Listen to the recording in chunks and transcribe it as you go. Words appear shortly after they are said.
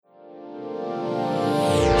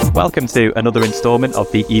Welcome to another instalment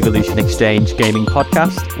of the Evolution Exchange Gaming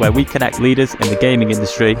Podcast, where we connect leaders in the gaming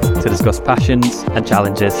industry to discuss passions and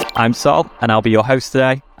challenges. I'm Sol, and I'll be your host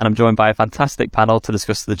today, and I'm joined by a fantastic panel to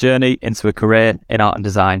discuss the journey into a career in art and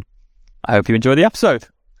design. I hope you enjoy the episode.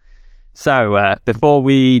 So before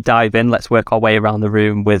we dive in, let's work our way around the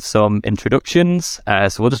room with some introductions.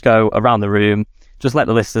 So we'll just go around the room, just let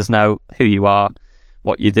the listeners know who you are,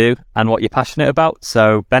 what you do, and what you're passionate about.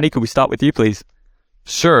 So Benny, could we start with you, please?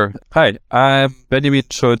 Sure. Hi, I'm Benjamin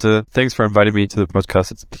Schulte. Thanks for inviting me to the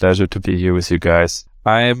podcast. It's a pleasure to be here with you guys.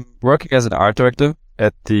 I'm working as an art director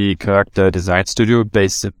at the KARAKTER design studio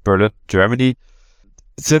based in Berlin, Germany.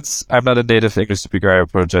 Since I'm not a native English speaker, I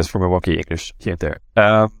apologize for my wonky English here and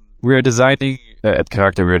there. We are designing, at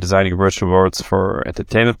KARAKTER, we are designing virtual worlds for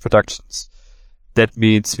entertainment productions. That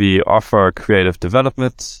means we offer creative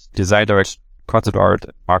development, design direction, concept art,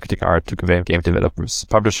 and marketing art to game developers,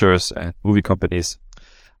 publishers, and movie companies.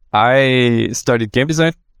 I studied game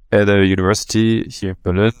design at a university here in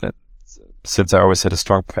Berlin, and since I always had a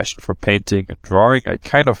strong passion for painting and drawing, I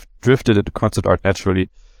kind of drifted into concept art naturally.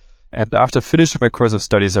 And after finishing my course of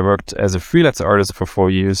studies, I worked as a freelance artist for 4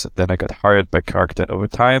 years, and then I got hired by KARAKTER over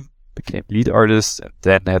time, became lead artist, and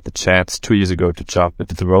then had the chance 2 years ago to jump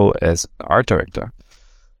into the role as an art director.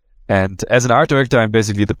 And as an art director, I'm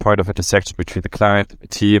basically the point of intersection between the client, the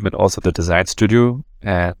team, and also the design studio.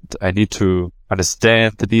 And I need to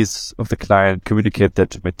understand the needs of the client, communicate that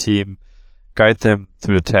to my team, guide them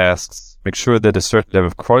through the tasks, make sure that a certain level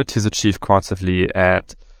of quality is achieved constantly,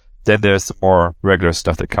 and then there's the more regular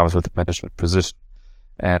stuff that comes with the management position.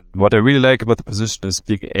 And what I really like about the position is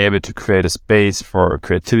being able to create a space for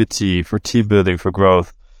creativity, for team building, for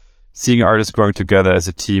growth, seeing artists growing together as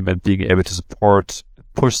a team and being able to support,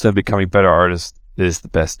 push them becoming better artists is the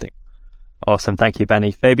best thing. Awesome. Thank you,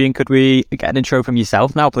 Benny. Fabian, could we get an intro from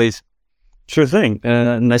yourself now, please? Sure thing.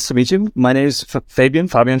 Nice to meet you. My name is Fabian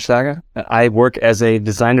Schlaga. I work as a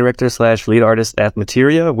design director / lead artist at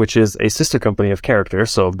Materia, which is a sister company of KARAKTER.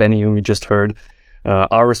 So Benny, whom you just heard,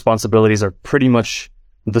 our responsibilities are pretty much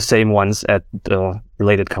the same ones at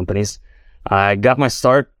related companies. I got my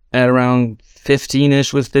start at around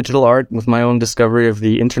 15-ish with digital art, with my own discovery of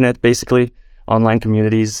the internet, basically, online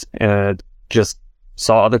communities. Just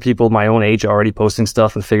saw other people my own age already posting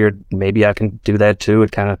stuff and figured maybe I can do that too.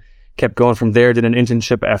 It kind of kept going from there. Did an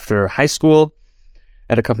internship after high school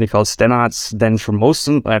at a company called Stenarts. Then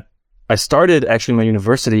for I started actually my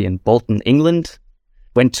university in Bolton, England.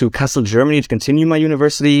 Went to Kassel, Germany to continue my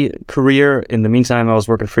university career. In the meantime, I was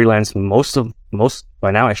working freelance most of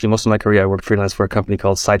my career. I worked freelance for a company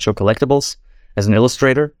called Sideshow Collectibles as an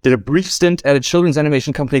illustrator. Did a brief stint at a children's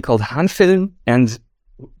animation company called Hanfilm, and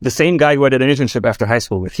the same guy who I did an internship after high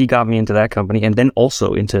school with, he got me into that company and then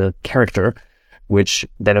also into KARAKTER, which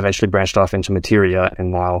then eventually branched off into Materia.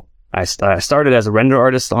 And now I started as a render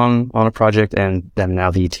artist on a project, and then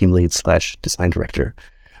now the team lead / design director.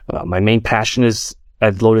 My main passion is,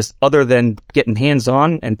 I've noticed, other than getting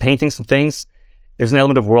hands-on and painting some things, there's an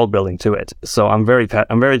element of world building to it. So I'm very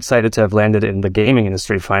excited to have landed in the gaming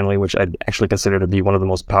industry finally, which I'd actually consider to be one of the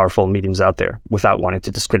most powerful mediums out there, without wanting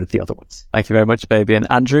to discredit the other ones. Thank you very much, baby. And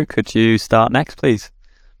Andrew, could you start next, please?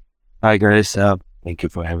 Hi guys, thank you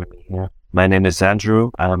for having me here. My name is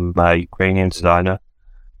Andrew. I'm a Ukrainian designer.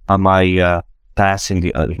 My path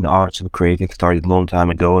in arts and creating started a long time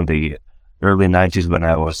ago in the early 90s when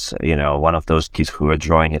I was, one of those kids who were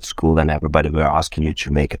drawing at school and everybody were asking you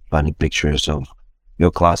to make funny pictures of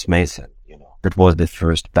your classmates. And, that was the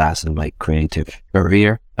first pass in my creative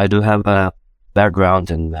career. I do have a background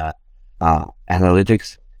in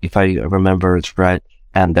analytics, if I remember it right.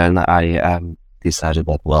 And then I decided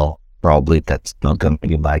that, probably that's not going to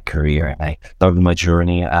be my career. And I started my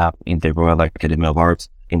journey in the Royal Academy of Arts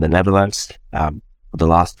in the Netherlands. For the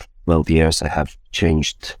last 12 years, I have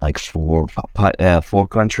changed like four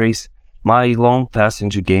countries. My long path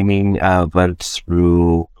into gaming went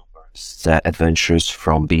through adventures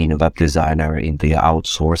from being a web designer in the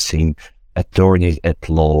outsourcing attorney at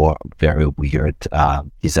law, very weird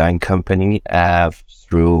design company,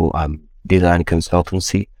 through design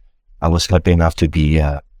consultancy. I was lucky enough to be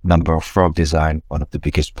a member of Frog Design, one of the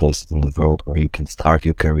biggest places in the world where you can start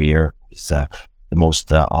your career. It's the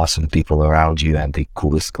most awesome people around you and the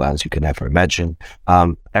coolest clients you can ever imagine.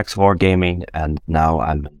 Evo Gaming, and now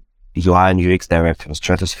I'm UI and UX director of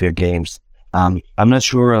Stratosphere Games. I'm not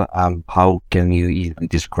sure how can you even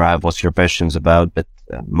describe what your passion's about, but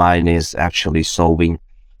mine is actually solving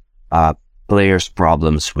players'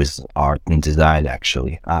 problems with art and design,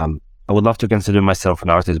 actually. I would love to consider myself an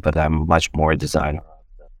artist, but I'm much more a designer.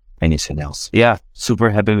 anything else. Yeah, super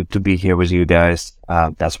happy to be here with you guys.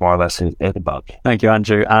 That's more or less it about me. Thank you,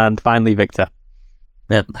 Andrew. And finally, Viktor.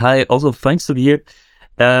 Yeah. Hi, also thanks to be here.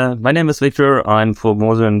 My name is Viktor. I'm for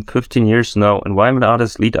more than 15 years now environment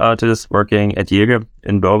artist, lead artist, working at YAGER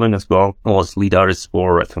in Berlin as well. I was lead artist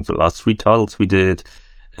for, I think, the last 3 titles we did.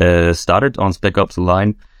 Started on Spec Ops The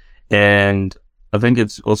Line. And I think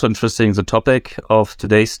it's also interesting, the topic of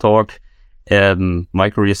today's talk. My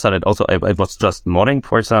career started also, I was just modding,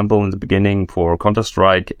 for example, in the beginning for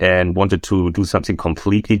Counter-Strike and wanted to do something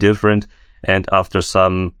completely different. And after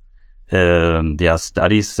some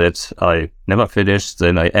studies that I never finished,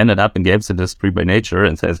 then I ended up in games industry by nature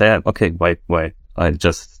and said, yeah, okay, why? I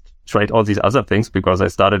just tried all these other things because I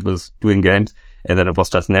started with doing games and then it was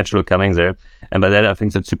just natural coming there. And by that, I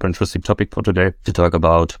think that's a super interesting topic for today to talk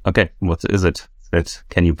about, okay, what is it that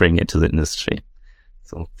can you bring into the industry?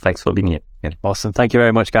 So thanks for being here. Yeah. Awesome. Thank you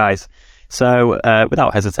very much, guys. So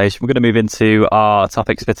without hesitation, we're going to move into our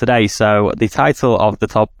topics for today. So the title of the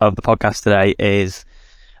podcast today is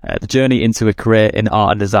the journey into a career in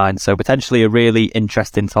art and design. So potentially a really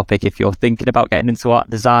interesting topic if you're thinking about getting into art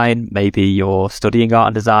and design, maybe you're studying art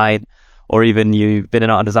and design, or even you've been in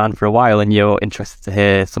art and design for a while and you're interested to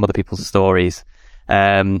hear some other people's stories.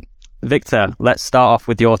 Viktor, let's start off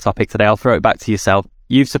with your topic today. I'll throw it back to yourself.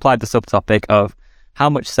 You've supplied the subtopic of how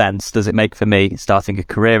much sense does it make for me starting a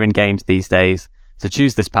career in games these days to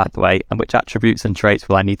choose this pathway, and which attributes and traits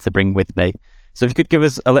will I need to bring with me? So if you could give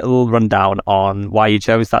us a little rundown on why you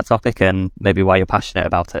chose that topic and maybe why you're passionate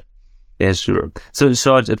about it. Yeah, sure. So in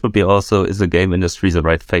short, it would be also, is the game industry the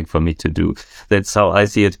right thing for me to do? That's how I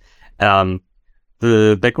see it.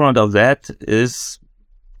 The background of that is,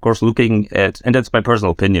 of course, looking at, and that's my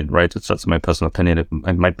personal opinion, right? It's just my personal opinion.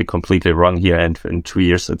 I might be completely wrong here, and in 2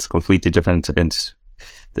 years, it's completely different,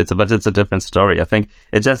 but it's a different story. I think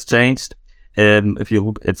it just changed. If you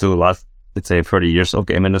look at the last, let's say, 30 years of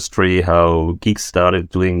game industry, how geeks started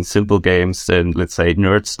doing simple games and, let's say,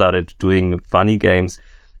 nerds started doing funny games.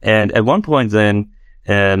 And at one point then,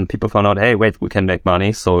 people found out, hey, wait, we can make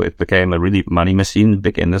money. So it became a really money machine,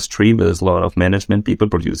 big industry with a lot of management people,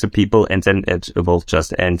 producer people, and then it evolved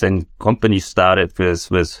and then companies started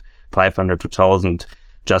with 500 to 1,000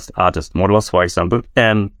 just artist modelers, for example,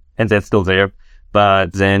 and that's still there.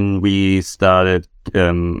 But then we started,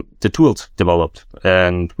 the tools developed,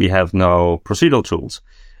 and we have now procedural tools.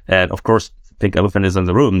 And of course, big elephant is in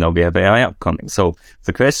the room. Now we have AI upcoming. So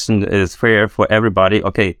the question is fair for everybody.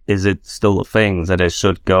 Okay, is it still a thing that I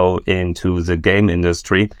should go into the game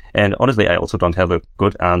industry? And honestly, I also don't have a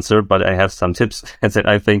good answer, but I have some tips and that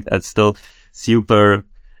I think that's still super,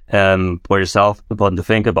 for yourself important to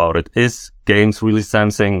think about it. Is games really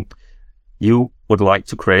something you would like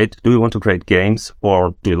to create? Do you want to create games,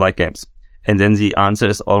 or do you like games? And then the answer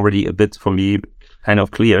is already a bit, for me, kind of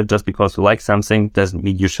clear. Just because you like something doesn't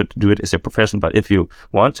mean you should do it as your profession. But if you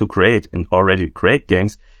want to create and already create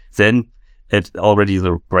games, then it's already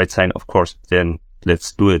the right sign, of course. Then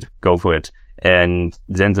let's do it, go for it. And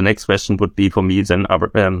then the next question would be for me then,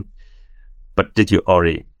 but did you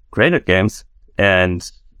already create games?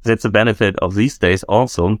 And that's the benefit of these days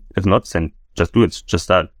also. If not, then just do it, just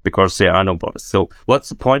start, because there are no borders. So what's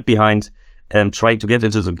the point behind trying to get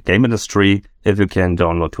into the game industry if you can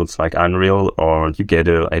download tools like Unreal, or you get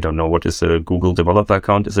I don't know, what is a Google developer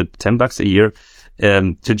account? Is it $10 a year?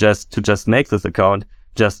 To just make this account,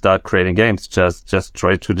 just start creating games, just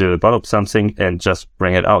try to develop something and just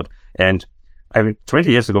bring it out. And I mean,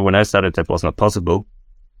 20 years ago when I started, that was not possible.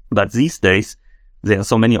 But these days, there are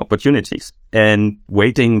so many opportunities, and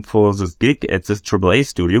waiting for this gig at this AAA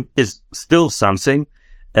studio is still something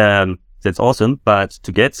that's awesome. But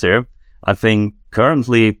to get there, I think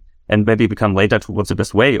currently, and maybe become later, what's the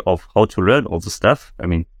best way of how to learn all the stuff. I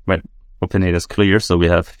mean, my opinion is clear. So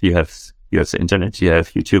you have the internet, you have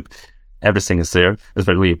YouTube, everything is there.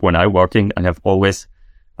 Especially when I'm working, I have always,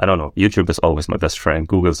 I don't know, YouTube is always my best friend.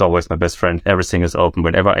 Google is always my best friend. Everything is open.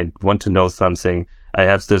 Whenever I want to know something, I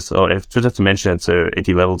have this, or if just to mention, it's a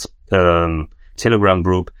 80 levels Telegram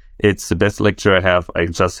group. It's the best lecture I have. I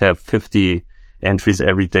just have 50 entries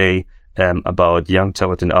every day about young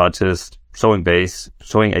talented artists, showing base,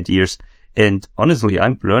 showing ideas. And honestly,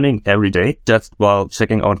 I'm learning every day just while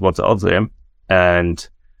checking out what's out there. And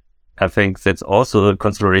I think that's also a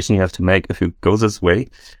consideration you have to make if you go this way.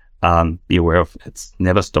 Be aware of it's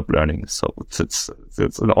never stop learning. So it's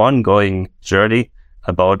an ongoing journey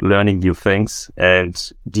about learning new things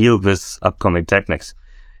and deal with upcoming techniques.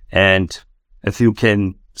 And if you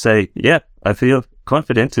can say, yeah, I feel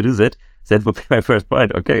confident to do that would be my first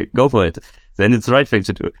point. Okay, go for it. Then it's the right thing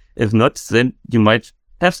to do. If not, then you might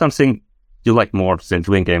have something you like more than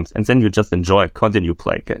doing games, and then you just continue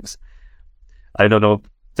playing games. I don't know.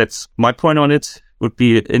 That's my point on it. Would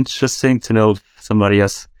be interesting to know if somebody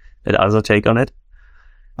has another take on it.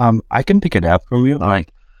 I can pick it up from you.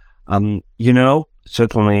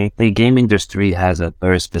 Certainly the game industry has a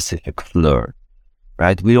very specific flair,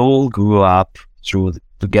 right? We all grew up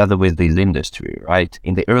together with this industry, right?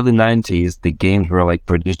 In the early 90s, the games were like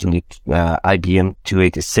produced in the IBM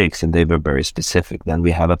 286, and they were very specific. Then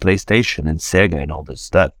we have a PlayStation and Sega and all this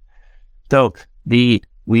stuff. So we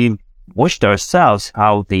watched ourselves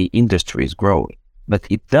how the industry is growing, but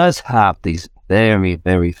it does have this very,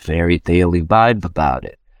 very fairy tale-y vibe about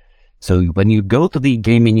it. So when you go to the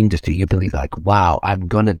gaming industry, you believe like, wow, I'm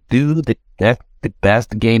gonna do the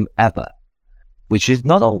best game ever, which is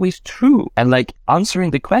not always true. And like answering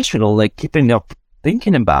the question or like keeping up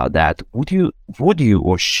thinking about that, would you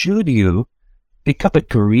or should you pick up a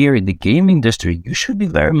career in the game industry? You should be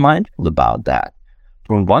very mindful about that.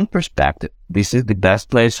 From one perspective, this is the best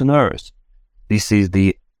place on earth. This is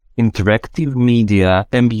the interactive media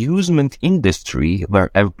amusement industry where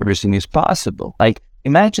everything is possible. Like,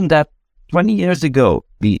 imagine that 20 years ago,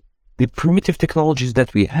 the primitive technologies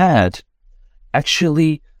that we had,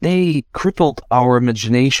 actually, they crippled our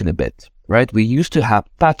imagination a bit, right? We used to have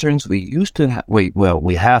patterns. We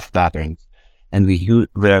have patterns, and we're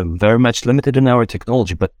very much limited in our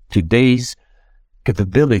technology. But today's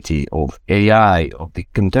capability of AI, of the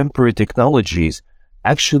contemporary technologies,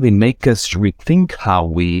 actually make us rethink how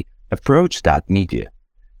we approach that media,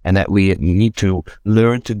 and that we need to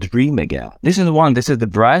learn to dream again. This is the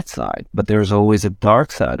bright side, but there's always a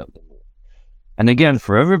dark side of it. And again,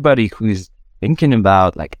 for everybody who is thinking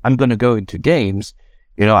about, like, I'm going to go into games,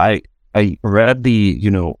 I read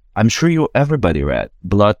I'm sure everybody read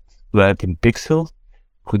Blood, Sweat, and Pixels.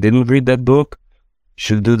 Who didn't read that book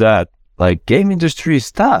should do that. Like, game industry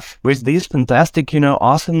stuff with this fantastic,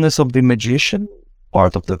 awesomeness of the magician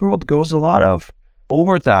part of the world goes a lot of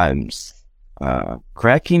overtimes,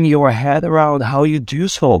 cracking your head around how you do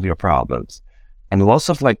solve your problems, and lots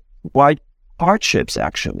of like quite hardships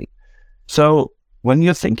actually. So when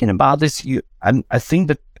you're thinking about this, I think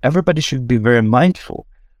that everybody should be very mindful.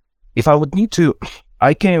 If I would need to,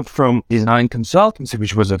 I came from design consultancy,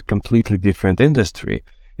 which was a completely different industry.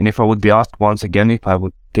 And if I would be asked once again if I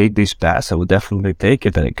would take this path, I would definitely take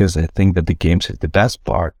it, because I think that the games is the best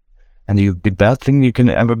part. And the best thing you can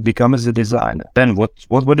ever become as a designer. Ben, what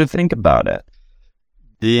do you think about it?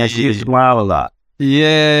 Yeah, you smile a lot.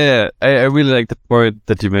 Yeah, I really like the point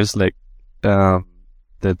that you mentioned, like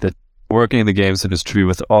that working in the games industry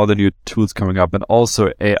with all the new tools coming up, and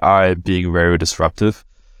also AI being very disruptive,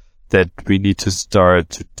 that we need to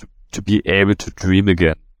start to be able to dream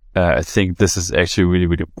again. I think this is actually really,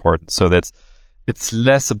 really important. So it's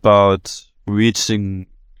less about reaching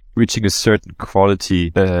a certain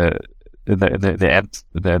quality in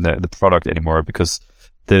the product anymore, because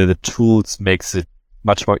the tools makes it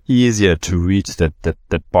much more easier to reach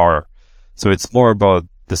that bar. So it's more about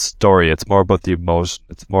the story, it's more about the emotion,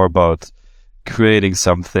 it's more about creating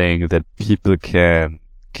something that people can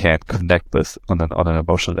connect with on an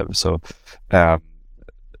emotional level. So that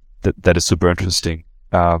is super interesting.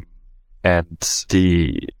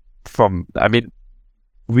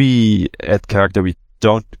 We at KARAKTER, we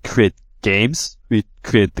don't create games, we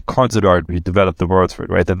create the concept art, we develop the worlds for it,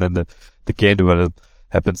 right? And then the game development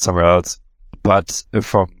happens somewhere else. But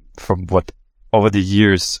from what over the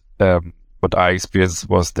years, what I experienced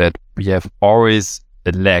was that we have always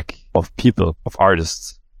a lack of people, of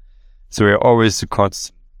artists. So we're always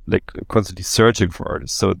constantly searching for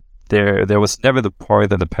artists. So there was never the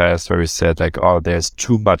point in the past where we said like, oh, there's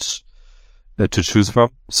too much to choose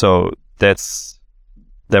from. So that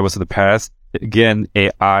was in the past. Again,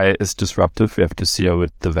 AI is disruptive. We have to see how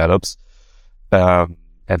it develops,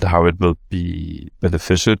 and how it will be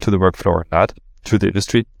beneficial to the workflow or not, to the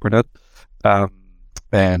industry or not.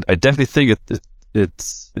 And I definitely think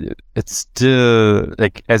it's still,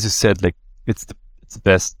 like, as you said, like it's the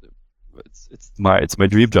best. It's my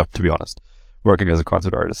dream job, to be honest. Working as a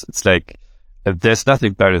concept artist, it's like there's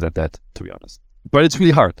nothing better than that, to be honest. But it's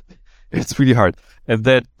really hard. It's really hard, and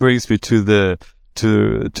that brings me to the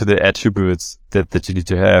attributes that you need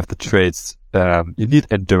to have, the traits. You need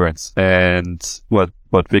endurance, and what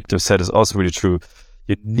Viktor said is also really true.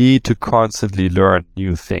 You need to constantly learn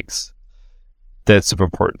new things. That's super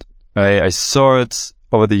important. I saw it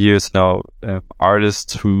over the years now.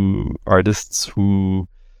 Artists who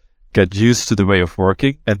get used to the way of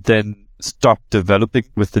working and then stop developing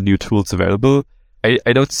with the new tools available.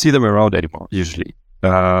 I don't see them around anymore usually,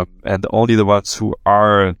 and only the ones who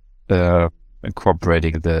are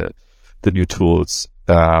incorporating the new tools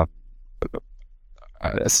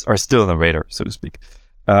are still on the radar, so to speak.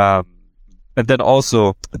 And then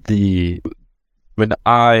also when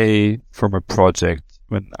from a project,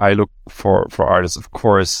 when I look for artists, of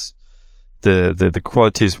course, the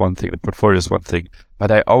quality is one thing, the portfolio is one thing,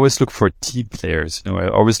 but I always look for team players. I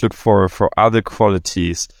always look for other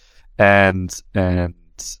qualities, and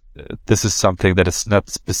this is something that is not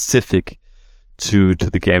specific to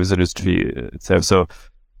the games industry itself. So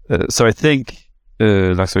I think,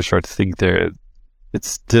 long story short, I think it's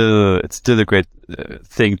still a great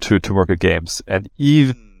thing to work at games, and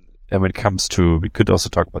when it comes to, we could also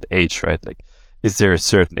talk about age, right? Like, is there a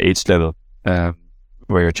certain age level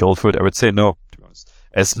where you're too old for it? I would say no, to be honest.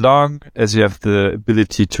 As long as you have the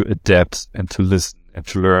ability to adapt and to listen and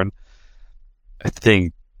to learn, I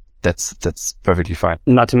think that's perfectly fine.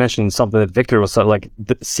 Not to mention something that Viktor was like,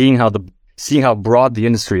 seeing how broad the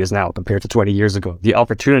industry is now compared to 20 years ago. The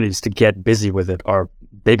opportunities to get busy with it are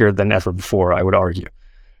bigger than ever before, I would argue.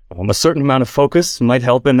 A certain amount of focus might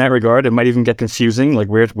help in that regard. It might even get confusing, like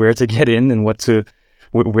where to get in and where to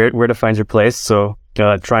find your place. So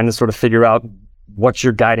trying to sort of figure out what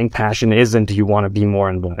your guiding passion is, and do you want to be more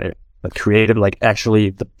in the creative, like actually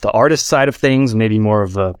the artist side of things, maybe more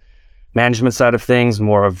of the management side of things,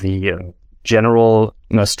 more of the general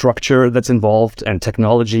structure that's involved and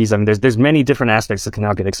technologies. I mean, there's many different aspects that can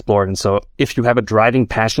now get explored. And so if you have a driving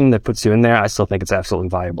passion that puts you in there, I still think it's absolutely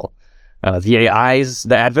viable. The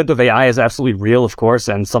advent of AI is absolutely real, of course,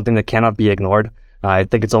 and something that cannot be ignored. I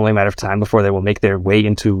think it's only a matter of time before they will make their way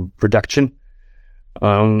into production.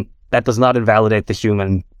 That does not invalidate the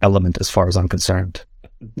human element as far as I'm concerned.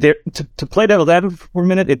 To play devil's advocate for a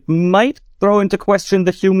minute, it might throw into question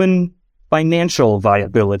the human financial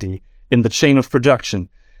viability in the chain of production.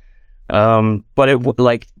 But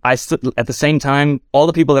at the same time, all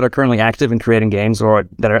the people that are currently active in creating games or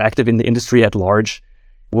that are active in the industry at large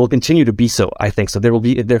will continue to be so, I think. So there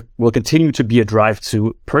will continue to be a drive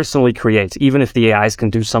to personally create, even if the AIs can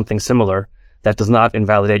do something similar. That does not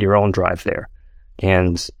invalidate your own drive there.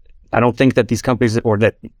 And I don't think that these companies, or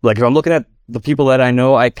that, like, if I'm looking at the people that I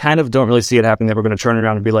know, I kind of don't really see it happening that we're going to turn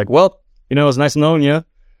around and be like, well, it's nice knowing you,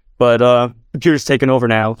 but computer's taking over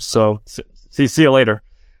now, so see you later.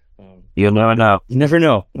 You never know. You never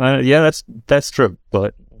know. Yeah, that's true,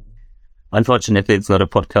 but unfortunately, it's not a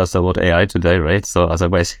podcast about AI today, right? So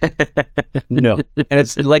otherwise, no. And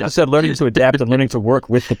it's like you said, learning to adapt and learning to work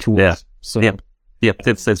with the tools. Yeah. So Yep.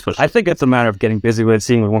 That's for sure. I think it's a matter of getting busy with it,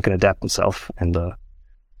 seeing when one can adapt himself and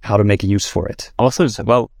how to make a use for it. Awesome.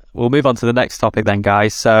 Well, we'll move on to the next topic then,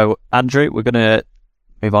 guys. So, Andrew, we're going to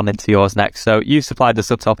move on into yours next. So, you supplied the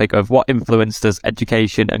subtopic of what influence does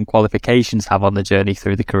education and qualifications have on the journey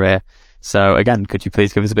through the career. So, again, could you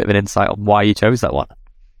please give us a bit of an insight on why you chose that one?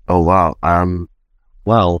 Oh,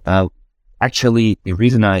 wow. Actually, the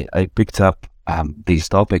reason I picked up this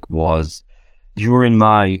topic was during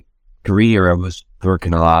my career, I was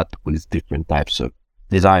working a lot with different types of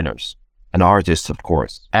designers and artists, of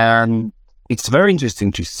course. And it's very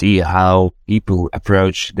interesting to see how people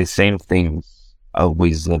approach the same things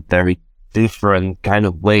with very different kind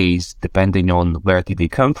of ways, depending on where did they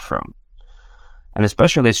come from. And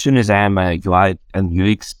especially as soon as I am a UI and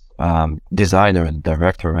UX designer and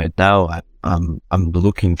director right now, I'm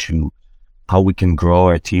looking to how we can grow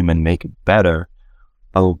our team and make it better.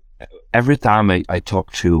 Every time I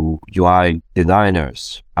talk to UI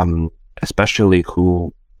designers, especially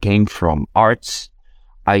who came from arts,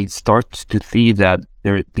 I start to see that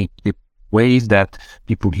the ways that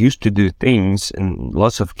people used to do things in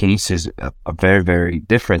lots of cases are very, very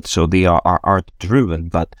different. So they are art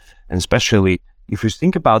driven, and especially if you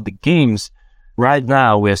think about the games, right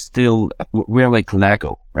now we're like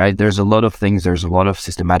Lego, right? There's a lot of things, there's a lot of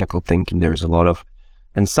systematical thinking,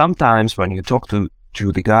 and sometimes when you talk to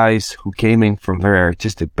the guys who came in from very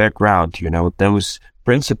artistic background, those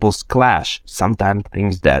principles clash. Sometimes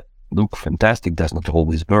things that look fantastic does not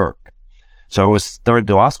always work. So I was starting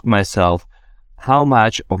to ask myself, how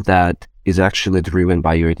much of that is actually driven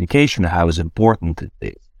by your education? How is important it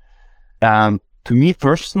is? To me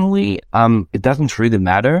personally, it doesn't really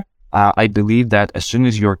matter. I believe that as soon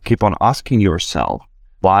as you keep on asking yourself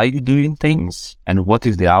why you're doing things and what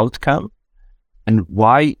is the outcome, and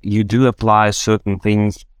why you do apply certain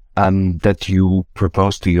things that you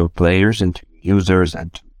propose to your players and to users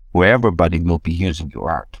and to where everybody will be using your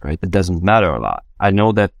art, right? It doesn't matter a lot. I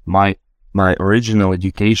know that my original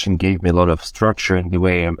education gave me a lot of structure in the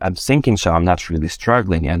way I'm thinking, so I'm not really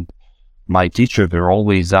struggling. And my teachers were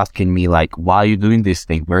always asking me, like, why are you doing this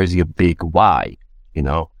thing? Where is your big why?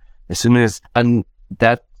 As soon as, and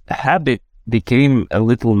that habit became a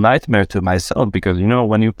little nightmare to myself because, you know,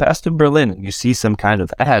 when you pass to Berlin and you see some kind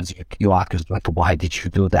of ads, you ask yourself, like, why did you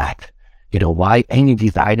do that? You know, why any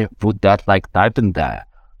designer put that like type in there?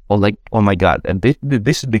 Or like, oh my God. And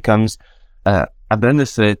this becomes a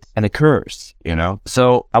benefit and a curse, you know?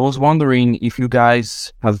 So I was wondering if you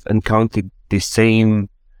guys have encountered the same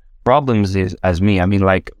problems as me. I mean,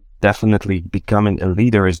 like, definitely becoming a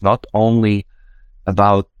leader is not only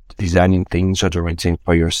about designing things or doing things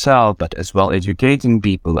for yourself, but as well educating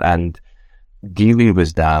people and dealing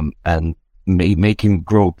with them and making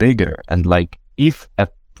grow bigger. And like, if a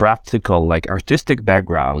practical, like artistic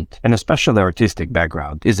background, and especially artistic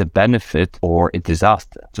background, is a benefit or a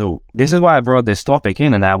disaster. So this is why I brought this topic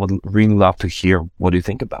in, and I would really love to hear what you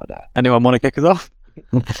think about that. Anyone want to kick it off?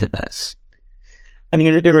 I mean,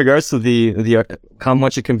 in regards to the how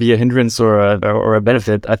much it can be a hindrance or a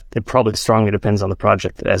benefit, it probably strongly depends on the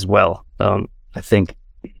project as well. I think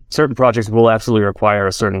certain projects will absolutely require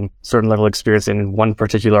a certain level of experience in one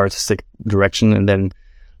particular artistic direction, and then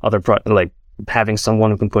other like having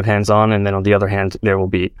someone who can put hands on, and then on the other hand, there will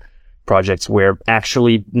be projects where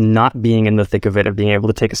actually not being in the thick of it and being able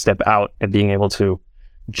to take a step out and being able to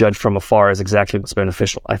judge from afar is exactly what's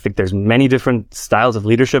beneficial. I think there's many different styles of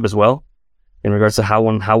leadership as well in regards to how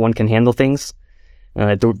one can handle things.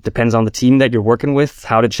 It depends on the team that you're working with,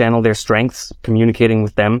 how to channel their strengths, communicating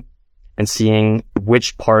with them, and seeing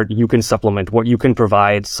which part you can supplement, what you can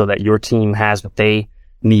provide so that your team has what they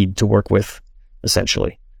need to work with,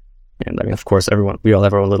 essentially. And I mean, of course, we all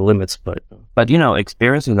have our own little limits, but you know,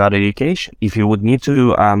 experience is not education. If you would need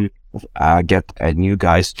to get new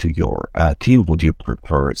guys to your team, would you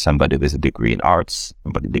prefer somebody with a degree in arts,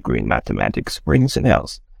 somebody with a degree in mathematics, or anything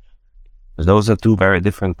else? Those are two very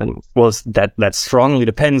different things. Well, that strongly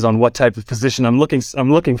depends on what type of position I'm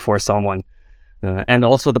looking for someone, and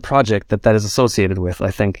also the project that is associated with. I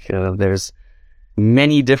think there's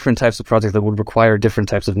many different types of projects that would require different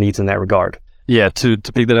types of needs in that regard. Yeah, to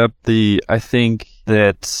pick that up, I think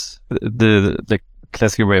that the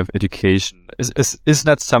classical way of education is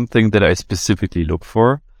not something that I specifically look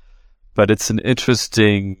for, but it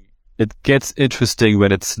gets interesting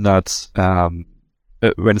when it's not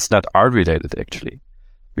art related, actually,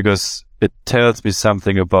 because it tells me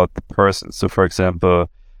something about the person. So, for example,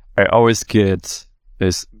 I always get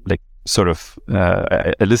this like sort of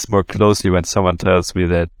I listen more closely when someone tells me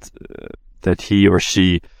that he or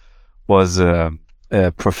she was a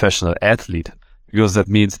professional athlete, because that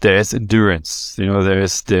means there is endurance. You know,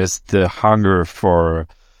 there's the hunger for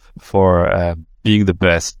being the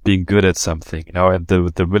best, being good at something. You know, and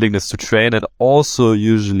the willingness to train, and also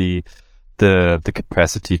usually the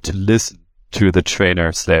capacity to listen to the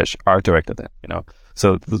trainer / art director. Then, you know,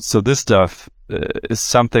 so this stuff is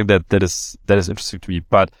something that is interesting to me.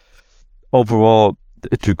 But overall,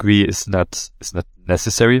 a degree is not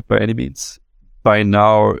necessary by any means. By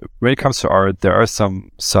now, when it comes to art, there are some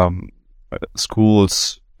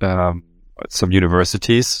schools, some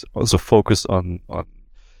universities also focused on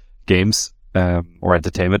games or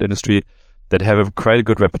entertainment industry that have a quite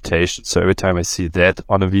good reputation. So every time I see that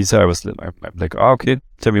on a visa, I'm like, oh, okay,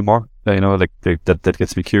 tell me more. You know, like that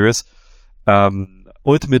gets me curious.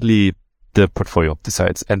 Ultimately, the portfolio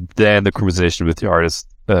decides, and then the conversation with the artist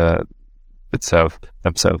themselves.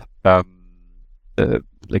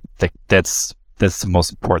 That's the most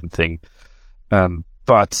important thing.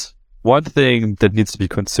 But one thing that needs to be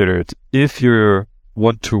considered, if you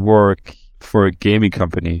want to work for a gaming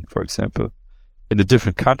company, for example, in a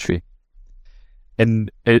different country,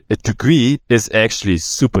 and a degree is actually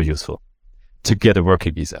super useful to get a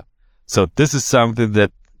working visa. So this is something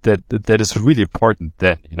that is really important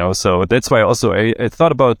then, you know. So that's why also I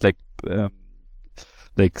thought about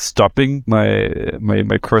like stopping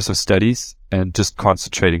my course of studies and just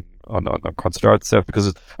concentrating on concept art stuff,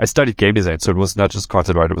 because I studied game design, so it was not just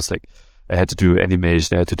concept art. It was like I had to do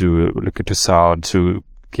animation, I had to look into sound, to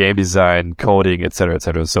game design, coding, etc.,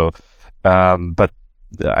 etc. So, but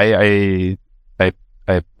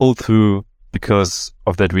I pulled through because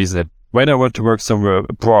of that reason. That when I want to work somewhere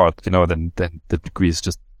abroad, you know, then the degree is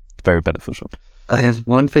just very beneficial. I have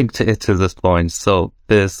one thing to add to this point. So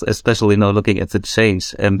this, especially now looking at the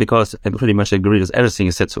change, and because I pretty much agree with everything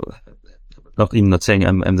you said. So not saying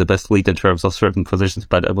I'm the best lead in terms of certain positions,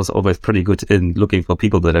 but I was always pretty good in looking for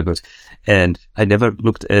people that are good. And I never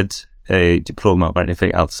looked at a diploma or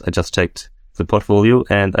anything else. I just checked the portfolio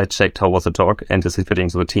and I checked how was the talk and is it fitting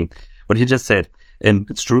to the team. What you just said, and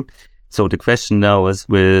it's true. So the question now is,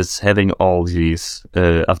 with having all these,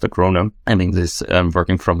 after Corona, I mean, this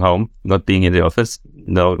working from home, not being in the office,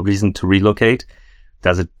 no reason to relocate.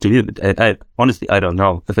 does it do? I honestly, I don't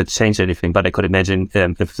know if it changed anything, but I could imagine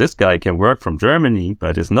if this guy can work from Germany,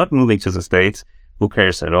 but is not moving to the States, who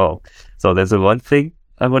cares at all? So there's the one thing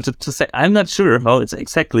I wanted to say. I'm not sure how it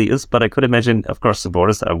exactly is, but I could imagine, of course, the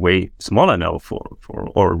borders are way smaller now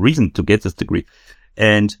or a reason to get this degree.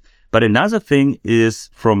 But another thing is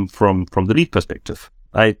from the lead perspective.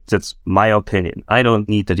 That's my opinion. I don't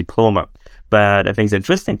need the diploma, but I think the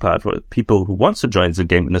interesting part for people who want to join the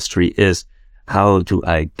game industry is, how do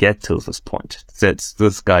I get to this point? That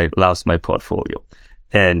this guy loves my portfolio.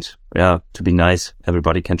 And yeah, to be nice,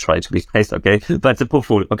 everybody can try to be nice, okay? But the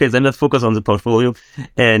portfolio. Okay, then let's focus on the portfolio.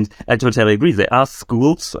 And I totally agree. There are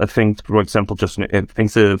schools, I think, for example, I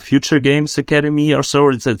think the Future Games Academy or so,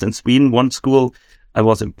 it's in Sweden, one school. I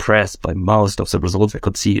was impressed by most of the results I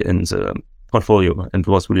could see in the portfolio, and it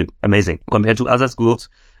was really amazing compared to other schools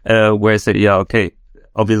where I said, yeah, okay,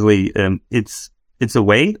 obviously it's a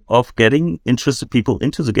way of getting interested people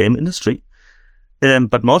into the game industry.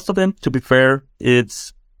 But most of them, to be fair,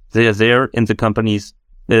 they are there in the companies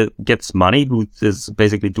gets money, who is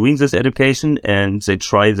basically doing this education, and they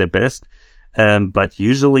try their best. But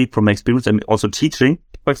usually from my experience, I'm also teaching,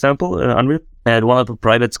 for example, Unreal at one of the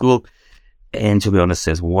private school. And to be honest,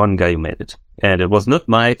 there's one guy who made it, and it was not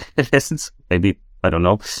my lessons. Maybe, I don't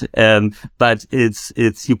know. But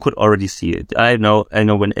it's you could already see it. I know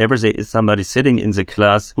whenever there is somebody sitting in the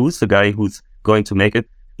class, who's the guy who's going to make it,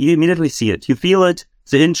 you immediately see it. You feel it,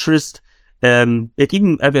 the interest. I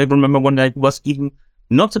remember one guy was even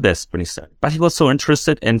not the best when he started, but he was so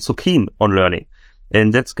interested and so keen on learning.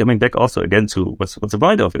 And that's coming back also again to what's the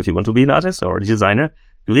point of, if you want to be an artist or a designer,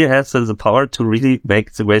 you really have the power to really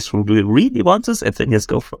make the ways from, do you really want this? And then just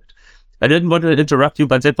go for it. I didn't want to interrupt you,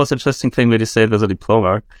 but that was an interesting thing that you said as a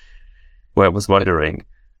diploma, where I was wondering.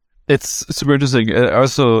 It's super interesting. I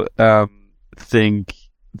also think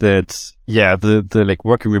that, yeah, the like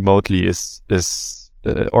working remotely is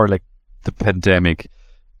or like the pandemic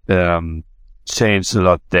changed a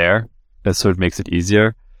lot there. So it makes it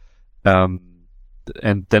easier. And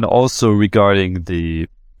then also regarding the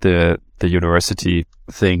university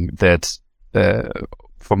thing, that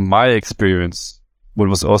from my experience, what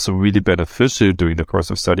was also really beneficial during the course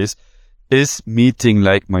of studies is meeting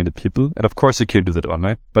like-minded people. And of course you can do that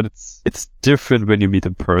online, but it's different when you meet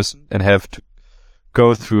in person and have to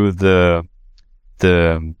go through the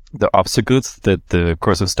obstacles that the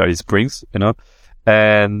course of studies brings, you know.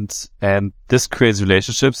 And this creates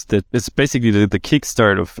relationships that is basically the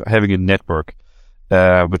kickstart of having a network,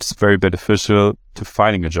 which is very beneficial to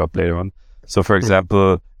finding a job later on. So for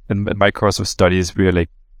example, in my course of studies, we are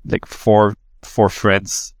like four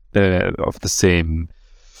friends of the same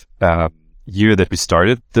year that we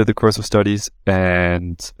started the course of studies,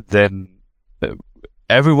 and then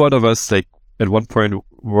every one of us, like at one point,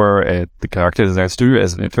 were at the character design studio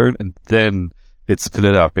as an intern, and then it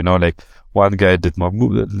split up. You know, like one guy did more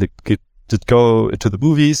did go to the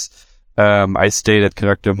movies. I stayed at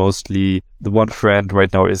character mostly. The one friend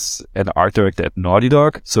right now is an art director at Naughty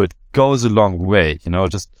Dog, so it goes a long way. You know,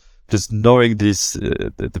 just knowing these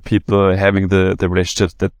the people, having the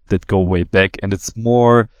relationships that go way back, and it's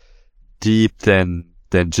more deep than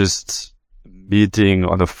just meeting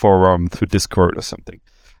on a forum through Discord or something.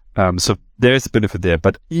 So there's a benefit there,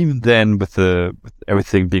 but even then, with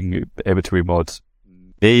everything being able to remote,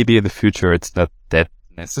 maybe in the future it's not that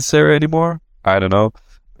necessary anymore. I don't know.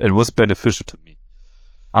 It was beneficial to me.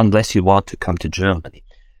 Unless you want to come to Germany,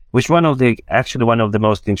 which one of the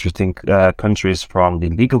most interesting countries from the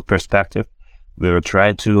legal perspective. We were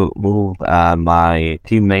trying to move my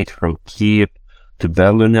teammate from Kiev to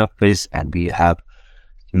Berlin office, and we have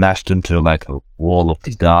smashed into like a wall of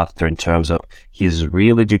disaster in terms of his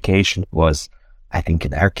real education was, I think,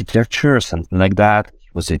 in architecture or something like that. He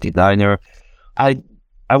was a designer.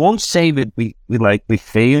 I won't say that we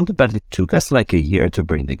failed, but it took us like a year to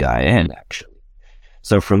bring the guy in, actually.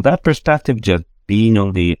 So from that perspective, just being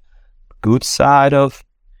on the good side of,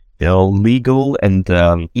 you know, legal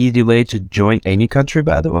and easy way to join any country,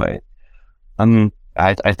 by the way.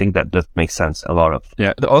 I think that makes sense a lot of.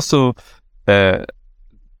 Yeah, also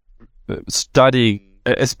studying,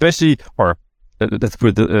 especially, or let's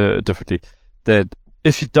put it differently, that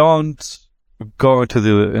if you don't go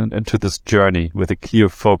into this journey with a clear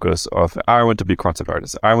focus of, I want to be a concept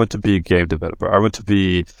artist, I want to be a game developer, I want to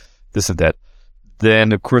be this and that,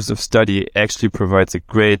 then a course of study actually provides a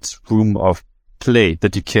great room of play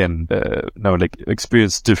that you can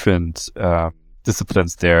experience different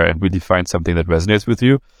disciplines there and really find something that resonates with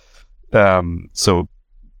you. So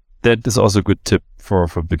that is also a good tip for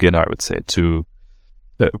beginner, I would say, to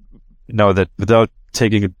know that without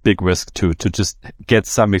taking a big risk to just get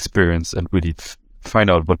some experience and really find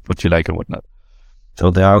out what you like and whatnot. So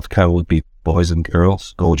the outcome would be boys and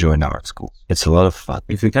girls go join art school. It's a lot of fun.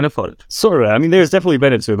 If you can afford it. Sort of. I mean, there's definitely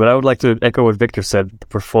benefits to it, but I would like to echo what Viktor said. The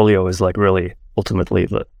portfolio is like really ultimately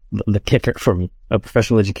the kicker from a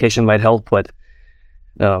professional education might help, but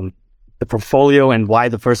the portfolio and why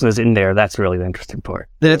the person is in there, that's really the interesting part.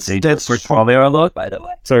 That's portfolio a lot, by the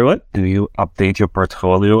way. Sorry, what? Do you update your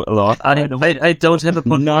portfolio a lot? I don't have a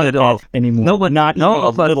portfolio Not at all anymore. No, but not no,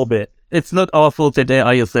 a but little bit. it's not our fault that they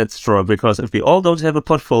are that strong, because if we all don't have a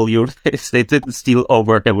portfolio, they didn't steal our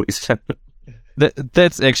work every time.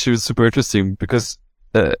 That's actually super interesting, because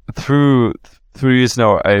through years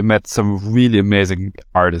now, I met some really amazing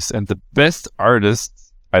artists, and the best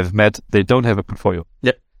artists I've met, they don't have a portfolio.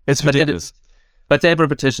 Yep. It's ridiculous. But they have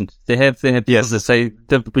repetition. They have Yes. They say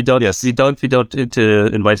that we don't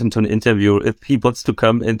invite him to an interview. If he wants to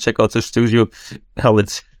come and check out the studio, hell,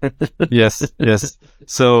 it's Yes.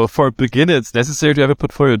 So for a beginner, it's necessary to have a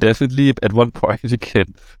portfolio. Definitely, at one point you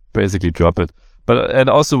can basically drop it. But and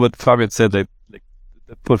also what Fabian said, like the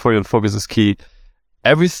portfolio and focus is key.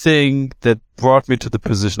 Everything that brought me to the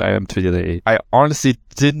position I am today, I honestly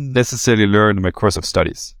didn't necessarily learn in my course of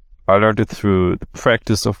studies. I learned it through the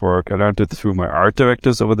practice of work. I learned it through my art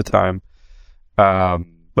directors over the time.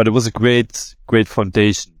 But it was a great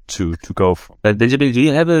foundation to go from. Benjamin, do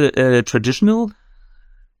you have a traditional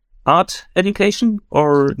art education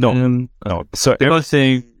or No? No. So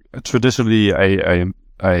everything traditionally, I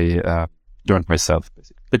learned myself,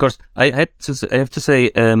 basically. Because I have to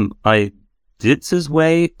say, I did this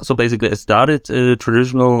way. So basically, I started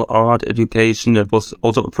traditional art education. It was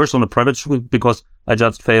also first on a private school, because I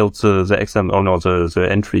just failed the exam, or no, the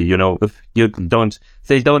entry. You know, if you don't,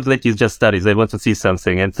 they don't let you just study. They want to see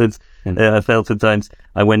something. And since I failed 2 times,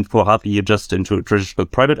 I went for half a year just into a traditional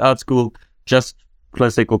private art school, just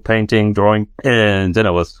classical painting, drawing. And then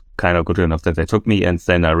I was kind of good enough that they took me. And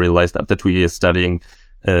then I realized after 2 years studying,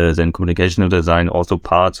 then communication and design, also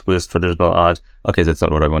parts with traditional art. Okay, that's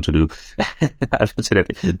not what I want to do,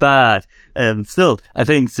 unfortunately. But still, I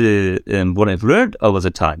think what I've learned over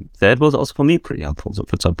the time, that was also for me pretty helpful. So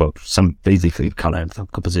it's about some basically color and some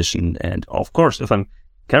composition. And of course, if I'm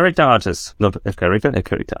character artist, not a character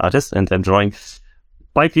artist, and I'm drawing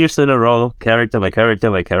 5 years in a row, character by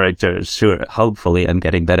character, sure, hopefully I'm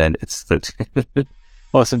getting better. And it's that.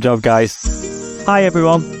 Awesome job, guys. Hi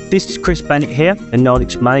everyone, this is Chris Bennett here, and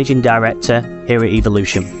Nordic's Managing Director here at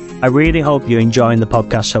Evolution. I really hope you're enjoying the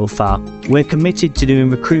podcast so far. We're committed to doing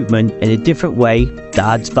recruitment in a different way that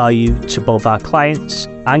adds value to both our clients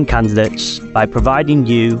and candidates by providing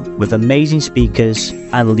you with amazing speakers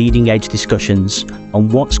and leading edge discussions on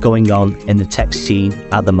what's going on in the tech scene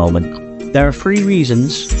at the moment. There are 3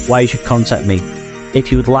 reasons why you should contact me. If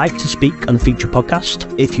you would like to speak on a future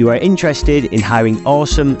podcast, if you are interested in hiring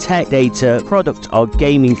awesome tech, data, product or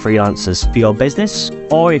gaming freelancers for your business,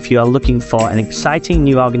 or if you are looking for an exciting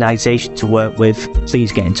new organization to work with,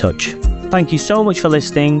 please get in touch. Thank you so much for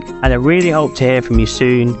listening, and I really hope to hear from you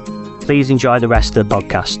soon. Please enjoy the rest of the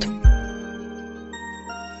podcast.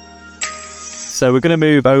 So we're going to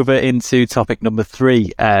move over into topic number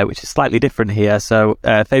 3, which is slightly different here. So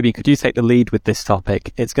Fabian, could you take the lead with this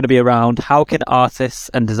topic? It's going to be around how can artists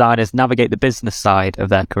and designers navigate the business side of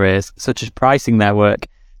their careers, such as pricing their work,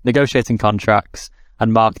 negotiating contracts,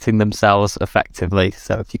 and marketing themselves effectively.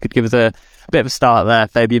 So if you could give us a bit of a start there,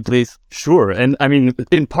 Fabian, please. Sure. And I mean,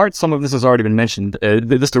 in part, some of this has already been mentioned.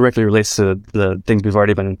 This directly relates to the things we've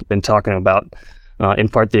already been talking about. In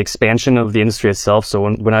part, the expansion of the industry itself. So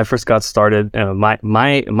when I first got started,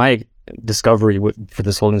 my discovery for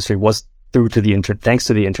this whole industry was thanks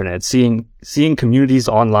to the internet, seeing communities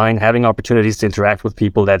online, having opportunities to interact with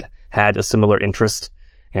people that had a similar interest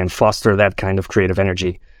and foster that kind of creative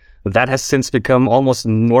energy. That has since become almost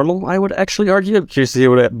normal, I would actually argue. I'm curious to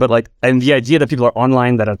hear and the idea that people are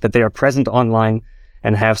online, that they are present online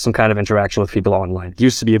and have some kind of interaction with people online. It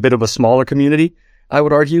used to be a bit of a smaller community, I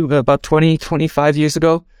would argue, about 20, 25 years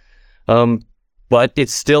ago. But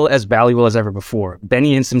it's still as valuable as ever before.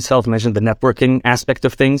 Benny himself mentioned the networking aspect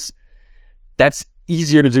of things. That's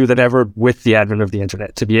easier to do than ever with the advent of the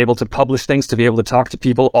internet. To be able to publish things, to be able to talk to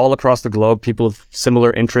people all across the globe, people with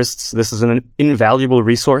similar interests. This is an invaluable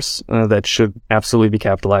resource that should absolutely be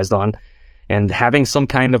capitalized on. And having some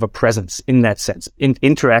kind of a presence in that sense,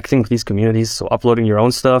 interacting with these communities, so uploading your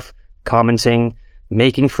own stuff, commenting,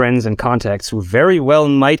 making friends and contacts who very well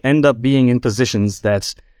might end up being in positions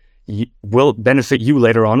that will benefit you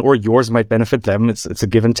later on, or yours might benefit them. It's a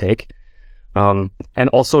give and take. And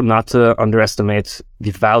also not to underestimate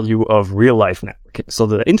the value of real life networking. So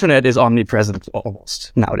the internet is omnipresent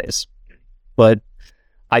almost nowadays. But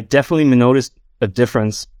I definitely noticed a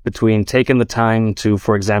difference between taking the time to,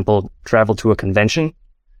 for example, travel to a convention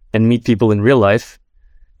and meet people in real life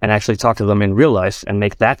and actually talk to them in real life and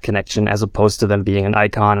make that connection, as opposed to them being an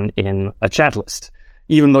icon in a chat list.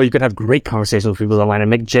 Even though you could have great conversations with people online and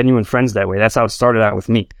make genuine friends that way. That's how it started out with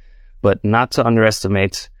me. But not to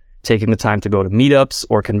underestimate taking the time to go to meetups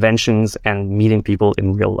or conventions and meeting people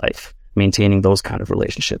in real life, maintaining those kind of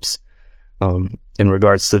relationships. In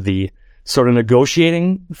regards to the sort of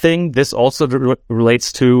negotiating thing, this also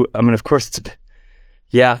relates to, I mean, of course,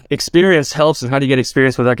 experience helps. And how do you get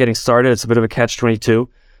experience without getting started? It's a bit of a catch-22.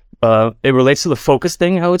 It relates to the focus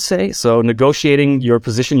thing, I would say. So negotiating your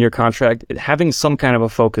position, your contract, having some kind of a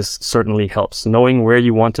focus certainly helps. Knowing where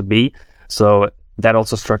you want to be. So that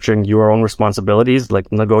also structuring your own responsibilities,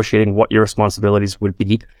 like negotiating what your responsibilities would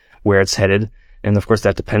be, where it's headed. And of course,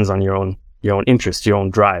 that depends on your own interest, your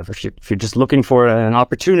own drive. If you're just looking for an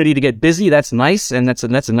opportunity to get busy, that's nice. And that's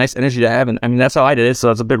a nice energy to have. And I mean, that's how I did it.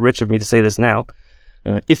 So it's a bit rich of me to say this now.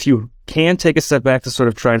 If you can take a step back to sort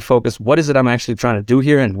of try and focus, what is it I'm actually trying to do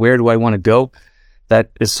here and where do I want to go? That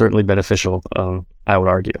is certainly beneficial, I would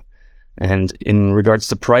argue. And in regards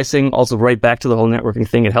to pricing, also right back to the whole networking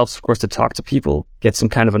thing, it helps, of course, to talk to people, get some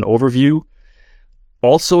kind of an overview.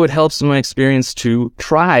 Also, it helps in my experience to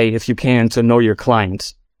try, if you can, to know your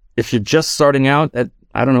client. If you're just starting out at,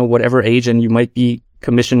 I don't know, whatever age, and you might be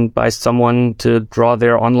commissioned by someone to draw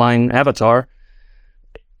their online avatar,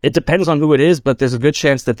 it depends on who it is, but there's a good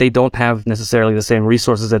chance that they don't have necessarily the same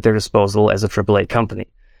resources at their disposal as a AAA company.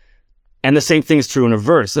 And the same thing is true in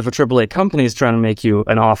reverse. If a AAA company is trying to make you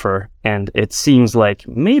an offer and it seems like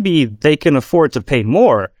maybe they can afford to pay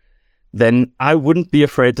more, then I wouldn't be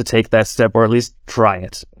afraid to take that step, or at least try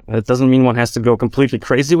it. It doesn't mean one has to go completely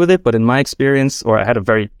crazy with it, but in my experience, or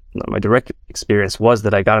my direct experience was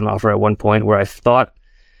that I got an offer at one point where I thought,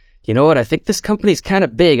 you know what, I think this company is kind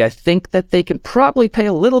of big. I think that they can probably pay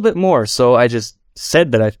a little bit more. So I just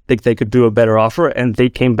said that I think they could do a better offer, and they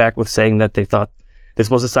came back with saying that they thought this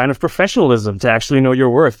was a sign of professionalism to actually know your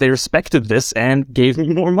worth. They respected this and gave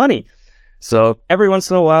me more money. So every once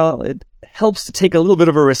in a while, it helps to take a little bit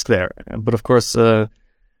of a risk there. But of course,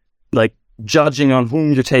 like judging on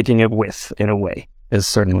whom you're taking it with, in a way, is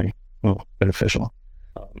certainly beneficial.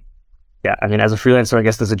 Yeah, I mean, as a freelancer, I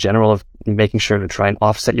guess there's a general of making sure to try and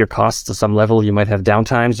offset your costs to some level. You might have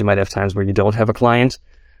downtimes. You might have times where you don't have a client.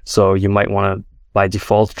 So you might want to, by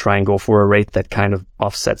default, try and go for a rate that kind of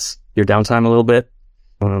offsets your downtime a little bit.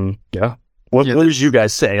 What did you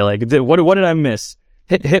guys say? Like, what did I miss?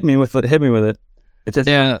 Hit me with it.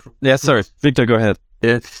 Sorry. Viktor, go ahead.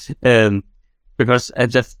 Because I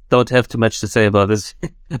just don't have too much to say about this.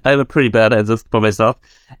 I'm pretty bad at this for myself.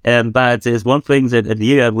 But there's one thing that at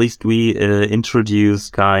here, at least, we introduce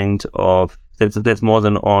kind of, that's more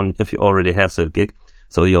than on if you already have the gig.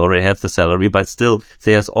 So you already have the salary, but still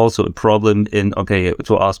there's also a problem in,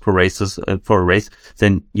 to ask for raises, for a raise,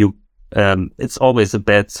 then you, it's always a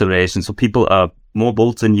bad situation. So people are more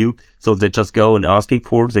bold than you. So they just go and asking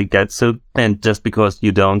for, they get so, and just because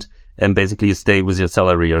you don't, and basically you stay with your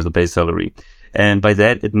salary or the base salary. And by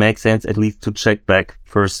that, it makes sense at least to check back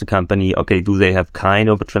first the company. Okay, do they have kind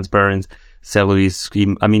of a transparent salary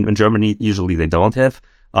scheme? I mean, in Germany, usually they don't have.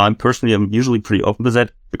 I'm usually pretty open with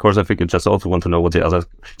that because I think I just also want to know what the others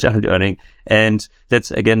are earning. And that's,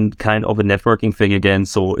 again, kind of a networking thing again.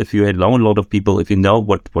 So if you know a lot of people, if you know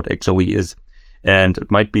what actually is, and it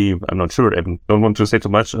might be, I'm not sure, I don't want to say too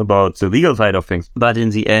much about the legal side of things, but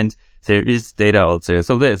in the end, there is data out there.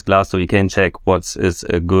 So there's Glass, so you can check what is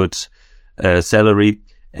a good salary,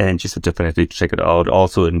 and you should definitely check it out.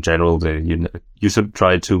 Also, in general, you should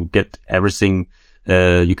try to get everything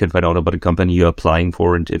you can find out about the company you're applying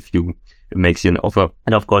for, and if it makes you an offer.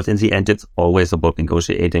 And of course, in the end, it's always about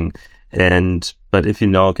negotiating. But if you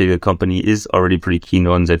know, the company is already pretty keen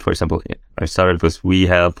on that. For example, I started with, we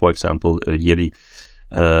have, for example, a yearly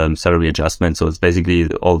salary adjustment. So it's basically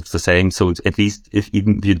all the same. So at least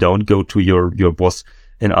even if you don't go to your boss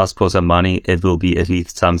and ask for some money, it will be at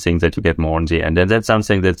least something that you get more in the end. And that's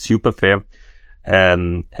something that's super fair.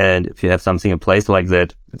 And if you have something in place like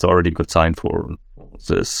that, it's already a good sign for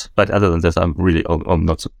this. But other than this, I'm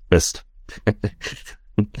not the best guy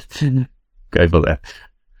for that.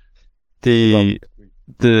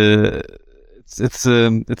 It's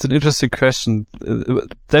an interesting question.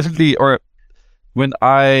 Definitely, or when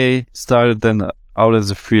I started then out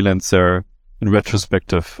as a freelancer, in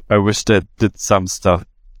retrospective, I wish that I did some stuff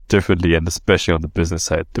differently, and especially on the business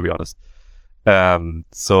side, to be honest.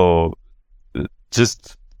 So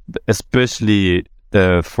just especially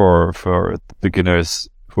for the beginners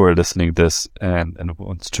who are listening to this and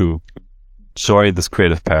wants to join this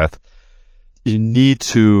creative path, you need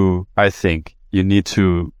to, I think, you need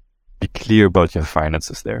to be clear about your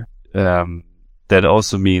finances there. That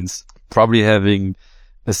also means probably having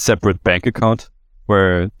a separate bank account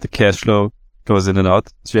where the cash flow goes in and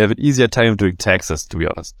out. So you have an easier time doing taxes, to be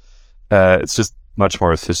honest. It's just much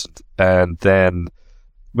more efficient. And then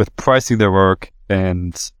with pricing their work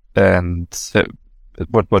and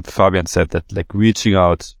what Fabian said, that like reaching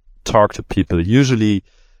out, talk to people, usually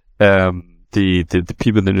the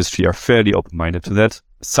people in the industry are fairly open-minded to that.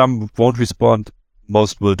 Some won't respond,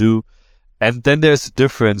 most will do. And then there's a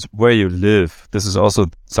difference where you live. This is also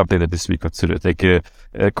something that needs to be considered. Like a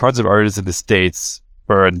concept artist in the States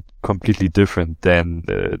earn completely different than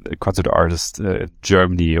a concept artist in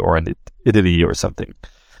Germany or in Italy or something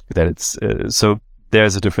like that. It's so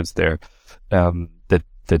there's a difference there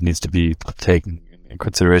that needs to be taken in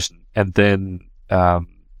consideration. And then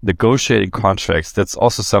negotiating contracts, that's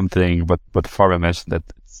also something what Fabian mentioned, that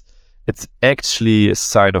it's actually a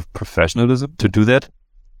sign of professionalism to do that.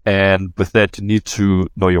 And with that, you need to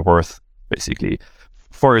know your worth, basically,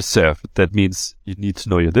 for yourself. That means you need to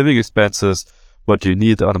know your living expenses, what you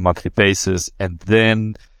need on a monthly basis, and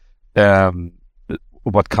then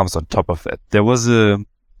what comes on top of that. There was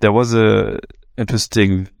a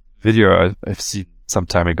interesting video I've seen some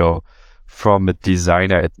time ago from a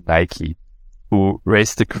designer at Nike who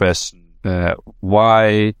raised the question,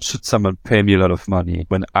 why should someone pay me a lot of money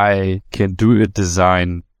when I can do a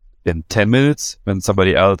design in 10 minutes when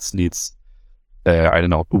somebody else needs,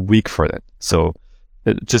 a week for that. So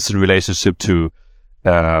just in relationship to,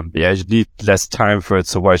 you need less time for it.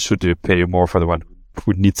 So why should you pay more for the one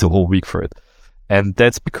who needs a whole week for it? And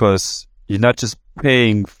that's because you're not just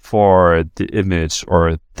paying for the image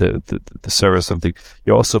or the service or something.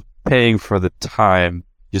 You're also paying for the time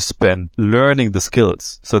you spend learning the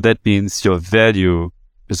skills. So that means your value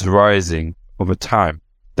is rising over time.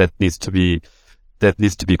 That needs to be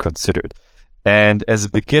considered. And as a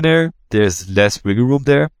beginner, there's less wiggle room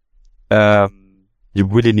there. You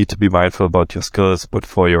really need to be mindful about your skills,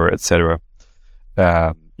 portfolio, etc.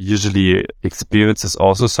 Usually experience is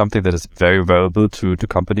also something that is very valuable to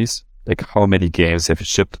companies, like how many games have you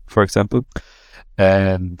shipped, for example.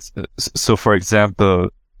 And so, for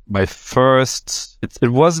example, my first, it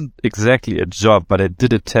wasn't exactly a job, but I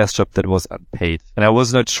did a test job that was unpaid. And I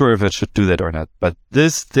was not sure if I should do that or not. But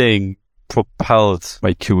this thing propelled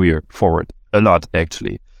my career forward a lot,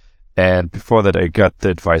 actually. And before that, I got the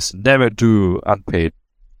advice, never do unpaid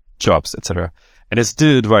jobs, etc. And I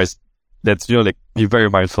still advise that, be very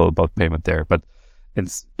mindful about payment there. But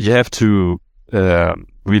you have to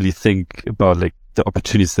really think about the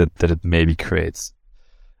opportunities that it maybe creates.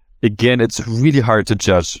 Again, it's really hard to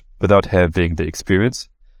judge without having the experience.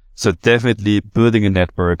 So definitely building a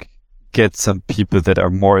network, get some people that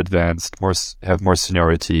are more advanced, have more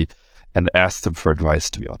seniority, and ask them for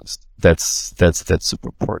advice, to be honest. That's super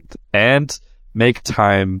important. And make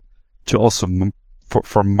time to also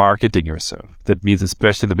for marketing yourself. That means,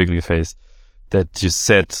 especially in the beginning phase, that you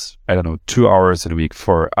set, 2 hours in a week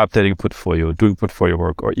for updating portfolio, doing portfolio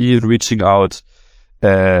work, or even reaching out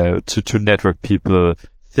to network people.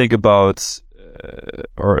 Think about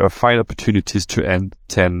or find opportunities to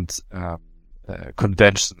attend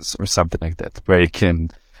conventions or something like that, where you can,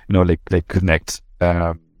 connect.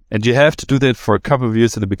 And you have to do that for a couple of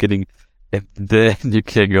years in the beginning, and then you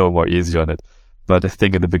can go more easy on it. But I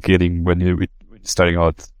think in the beginning, when you're starting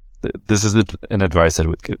out, this is an advice I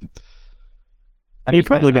would give. I mean, you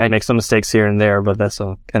probably make some mistakes here and there, but that's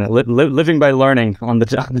all kind of living by learning on the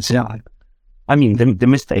job. I mean, the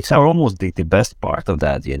mistakes are almost the best part of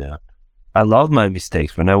that, I love my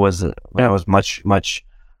mistakes. When I was much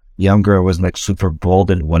younger, I was super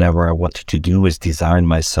bold, and whatever I wanted to do is design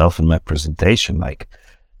myself and my presentation.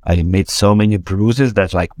 I made so many bruises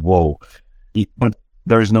that whoa, but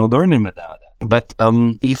there's no learning without that. But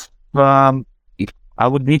if I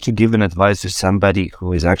would need to give an advice to somebody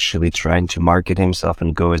who is actually trying to market himself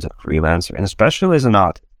and go as a freelancer, and especially as an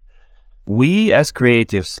artist, we as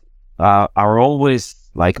creatives are always,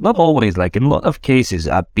 not always, in a lot of cases,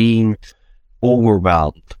 are being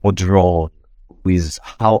overwhelmed or drawn with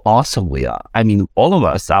how awesome we are. I mean, all of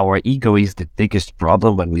us, our ego is the biggest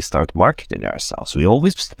problem when we start marketing ourselves. We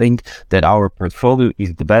always think that our portfolio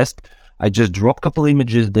is the best. I just drop a couple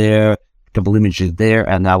images there,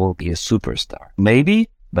 and I will be a superstar. Maybe,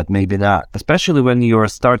 but maybe not. Especially when you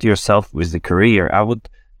start yourself with the career, I would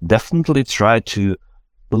definitely try to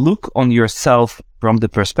look on yourself from the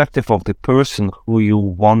perspective of the person who you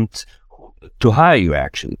want to hire you,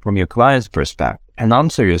 actually, from your client's perspective, and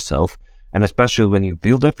answer yourself. And especially when you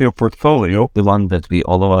build up your portfolio, the one that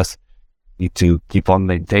all of us need to keep on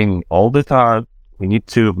maintaining all the time, we need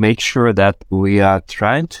to make sure that we are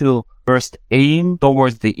trying to first aim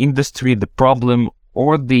towards the industry, the problem,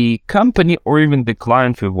 or the company, or even the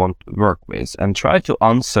client we want to work with, and try to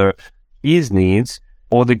answer his needs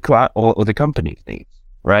or the company's needs,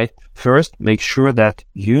 right? First, make sure that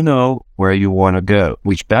you know where you want to go,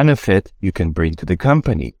 which benefit you can bring to the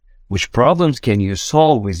company, which problems can you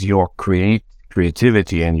solve with your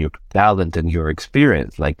creativity and your talent and your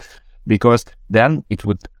experience, because then it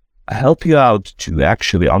would help you out to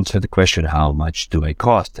actually answer the question, how much do I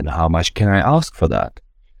cost and how much can I ask for that?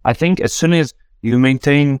 I think as soon as you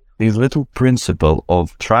maintain this little principle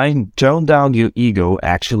of trying to tone down your ego,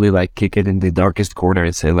 actually kick it in the darkest corner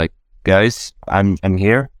and say guys, I'm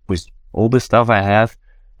here with all the stuff I have,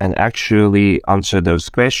 and actually answer those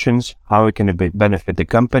questions. How can it benefit the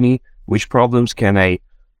company? Which problems can I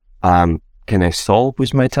solve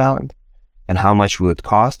with my talent? And how much will it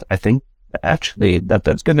cost? I think actually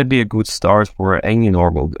that's going to be a good start for any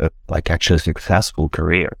normal, actually successful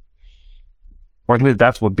career. Or at least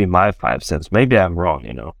that would be my 5 cents. Maybe I'm wrong,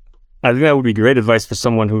 I think that would be great advice for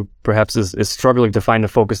someone who perhaps is struggling to find a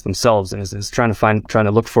focus themselves and is trying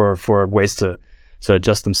to look for ways to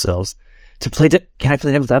adjust themselves. Can I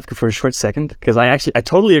play devil's advocate for a short second? Because I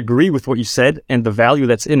totally agree with what you said and the value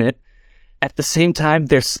that's in it. At the same time,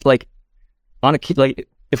 there's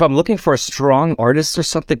if I'm looking for a strong artist or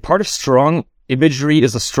something, part of strong imagery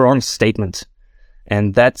is a strong statement.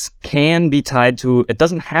 And that can be tied to, it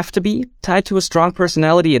doesn't have to be tied to a strong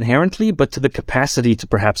personality inherently, but to the capacity to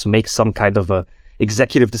perhaps make some kind of a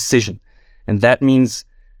executive decision. And that means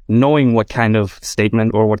knowing what kind of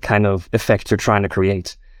statement or what kind of effect you're trying to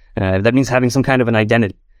create. That means having some kind of an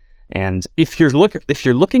identity. And if you're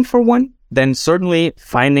looking for one, then certainly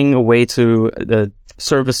finding a way to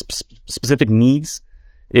service specific needs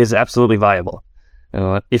is absolutely viable.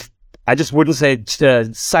 If I just wouldn't say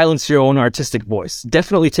silence your own artistic voice.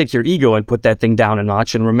 Definitely take your ego and put that thing down a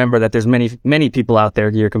notch, and remember that there's many people out there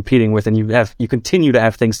you're competing with, and you continue to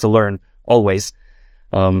have things to learn always.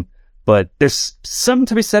 But there's something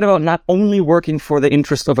to be said about not only working for the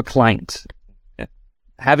interest of a client,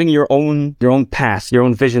 having your own path, your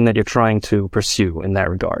own vision that you're trying to pursue in that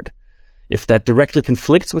regard. If that directly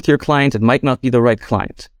conflicts with your client, it might not be the right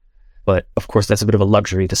client. But of course, that's a bit of a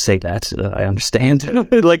luxury to say that. I understand.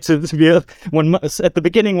 Like to be at the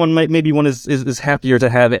beginning, one is happier to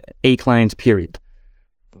have a client. Period.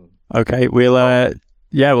 Okay,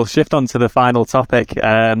 we'll shift on to the final topic.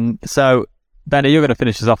 So, Benny, you're going to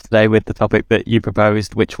finish us off today with the topic that you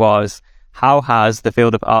proposed, which was how has the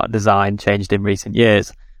field of art and design changed in recent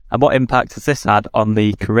years, and what impact has this had on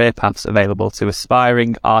the career paths available to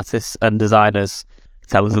aspiring artists and designers?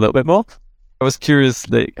 Tell us a little bit more. I was curious,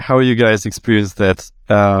 how you guys experienced that,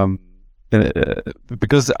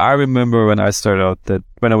 because I remember when I started out that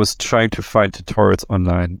when I was trying to find tutorials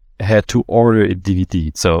online, I had to order a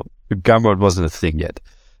DVD. So Gumroad wasn't a thing yet.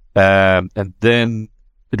 And then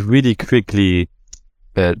it really quickly,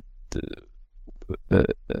 how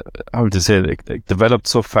would you say, developed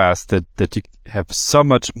so fast that you have so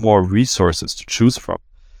much more resources to choose from.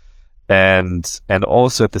 And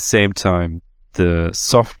also at the same time, the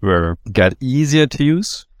software got easier to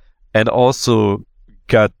use and also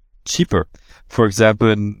got cheaper. For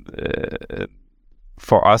example,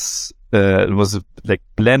 for us, it was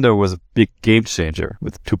Blender was a big game changer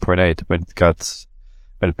with 2.8 when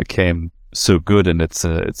it became so good, and it's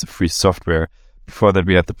a free software. Before that,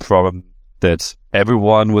 we had the problem that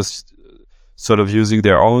everyone was sort of using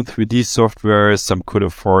their own 3D software. Some could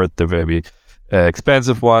afford the very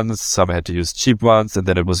expensive ones, some had to use cheap ones, and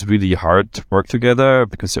then it was really hard to work together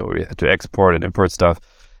because we had to export and import stuff,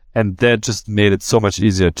 and that just made it so much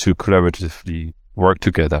easier to collaboratively work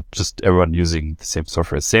together, just everyone using the same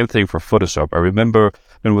software. Same thing for Photoshop. I remember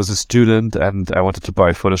when I was a student and I wanted to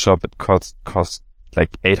buy Photoshop, it cost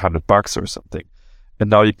like $800 or something, and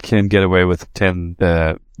now you can get away with 10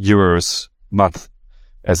 euros a month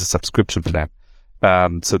as a subscription plan.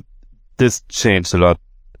 So this changed a lot.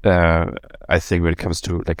 I think when it comes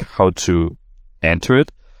to how to enter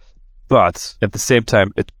it, but at the same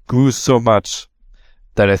time it grew so much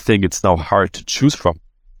that I think it's now hard to choose from.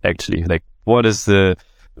 Actually, what is the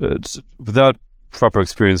without proper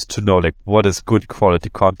experience to know what is good quality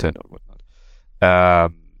content or whatnot.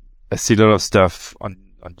 I see a lot of stuff on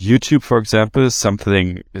YouTube, for example. Some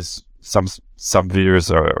videos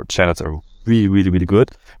or channels are really, really, really good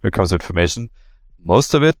when it comes to information.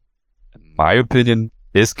 Most of it, in my opinion,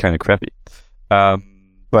 is kind of crappy.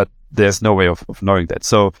 But there's no way of knowing that.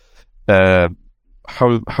 So,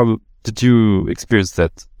 how did you experience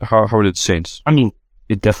that? How did it change? I mean,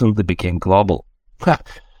 it definitely became global. A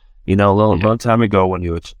long time ago, when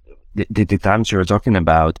the times you were talking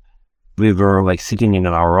about, we were like sitting in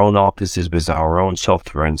our own offices with our own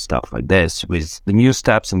software and stuff like this, with the new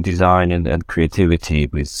steps in design and creativity,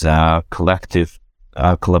 with collective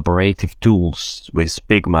collaborative tools, with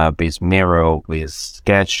Figma, with Miro, with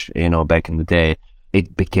Sketch, back in the day.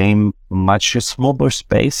 It became much a smaller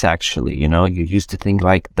space, actually. You used to think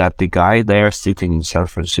like that the guy there sitting in San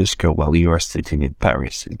Francisco while you are sitting in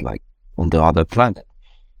Paris is like on the other planet.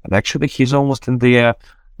 And actually, he's almost in the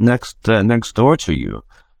next door to you,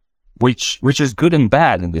 which is good and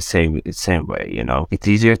bad in the same way. It's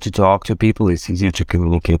easier to talk to people. It's easier to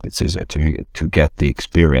communicate. It's easier to get the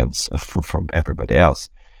experience from everybody else.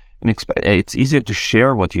 And it's easier to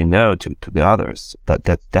share what you know to the others.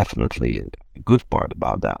 That's definitely a good part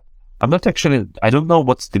about that. I don't know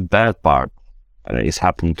what's the bad part that is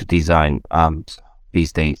happening to design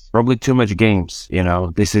these days. Probably too much games,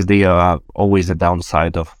 This is the always a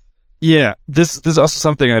downside of. Yeah, this is also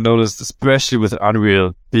something I noticed, especially with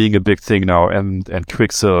Unreal being a big thing now, and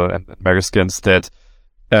Quixel and Megaskins, that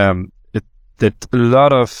that a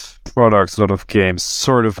lot of products, a lot of games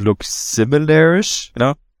sort of look similar-ish,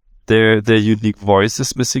 Their unique voice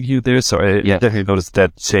is missing you there, so I definitely noticed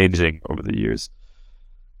that changing over the years.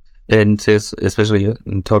 And especially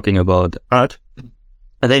talking about art,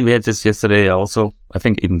 I think we had this yesterday also. I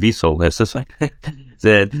think even Vsol has this.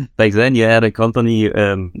 That back then you had a company,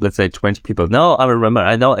 let's say 20 people. No, I remember.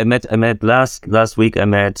 I know. I met last week. I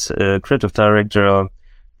met creative director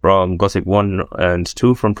from Gothic 1 and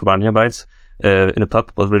 2 from Kubania Bytes in a pub.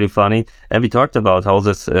 It was really funny, and we talked about how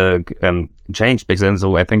this changed back then.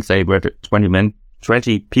 So I think they were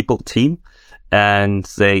 20 people team, and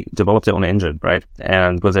they developed their own engine, right?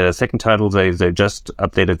 And with their second title, they just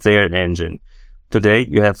updated their engine. Today,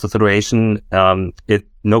 you have the situation,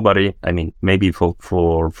 nobody, I mean, maybe for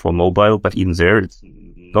mobile, but even there, it's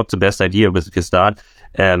not the best idea if you start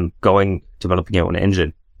developing your own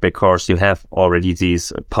engine, because you have already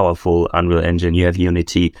these powerful Unreal Engine, you have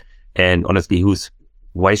Unity, and honestly,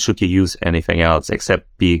 why should you use anything else except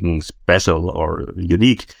being special or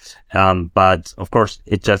unique? But of course,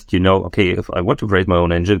 it just, okay, if I want to create my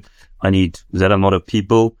own engine, I need that amount of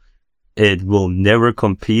people. It will never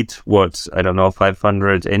compete what,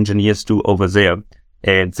 500 engineers do over there.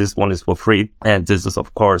 And this one is for free. And this is,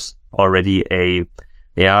 of course, already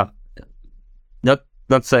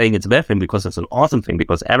not saying it's a bad thing, because it's an awesome thing,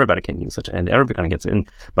 because everybody can use it and everybody gets in.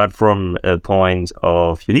 But from a point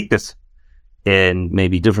of uniqueness and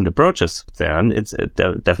maybe different approaches, then it's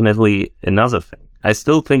definitely another thing. I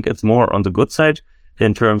still think it's more on the good side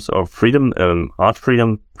in terms of freedom, art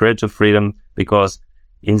freedom, creative freedom, because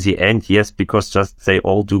in the end, yes, because just they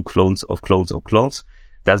all do clones of clones of clones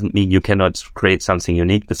doesn't mean you cannot create something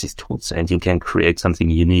unique with these tools, and you can create something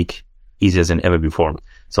unique easier than ever before.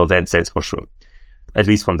 So that's for sure, at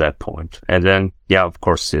least from that point. And then, of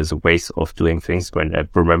course, there's ways of doing things. When I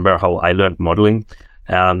remember how I learned modeling,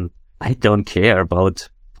 I don't care about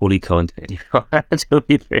poly count anymore. To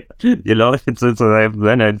be fair,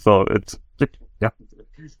 then I thought it's.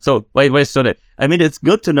 So why should it? I mean, it's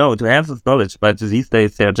good to know, to have this knowledge, but these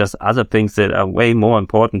days there are just other things that are way more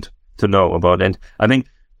important to know about. And I think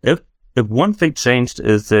if one thing changed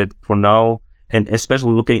is that for now, and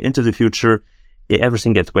especially looking into the future,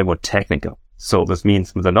 everything gets way more technical. So this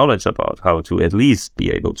means the knowledge about how to at least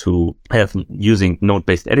be able to have using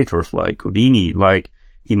node-based editors like Houdini, like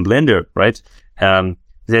in Blender, right?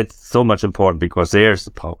 That's so much important, because there's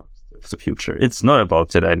the power. The future. It's not about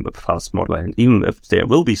that I'm a fast modeler, and even if there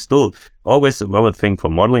will be still always a valid thing for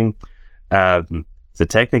modeling, the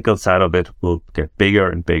technical side of it will get bigger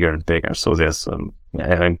and bigger and bigger. So there's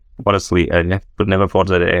honestly, I would never thought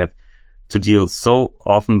that I had to deal so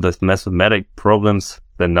often with mathematic problems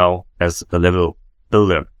than now as a level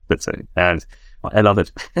builder, let's say. And I love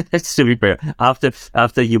it. It's to be fair.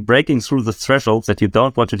 After you breaking through the thresholds that you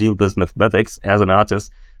don't want to deal with mathematics as an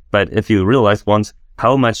artist, but if you realize once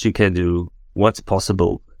how much you can do, what's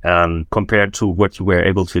possible, compared to what you were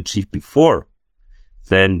able to achieve before,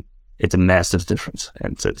 then it's a massive difference.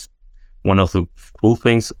 And it's one of the cool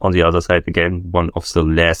things. On the other side, again, one of the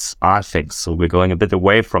less art things. So we're going a bit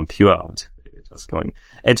away from pure art. Just going.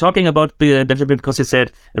 And talking about Benjamin, because you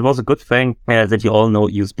said it was a good thing that you all know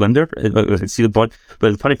use Blender. See the point.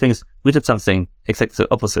 But the funny thing is, we did something exactly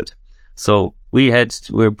the opposite. So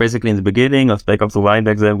we're basically in the beginning of back of the line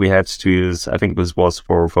back then. We had to use, I think this was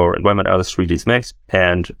for Environment Artist 3ds Max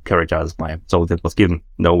and Character Artist Maya. So that was given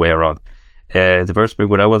no way around. The first thing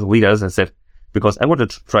when I was leader, I said, because I wanted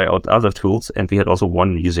to try out other tools, and we had also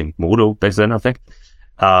one using Modo back then, I think.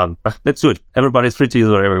 Let's do it. Everybody's free to use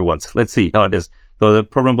whatever he wants. Let's see how it is. So the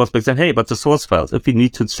problem was back then, hey, but the source files, if we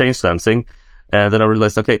need to change something, And then I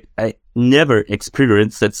realized, okay, I never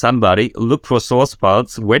experienced that somebody looked for source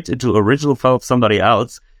files, went into original file of somebody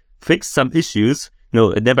else, fixed some issues.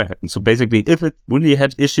 No, it never happened. So basically, if it really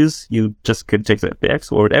had issues, you just can take the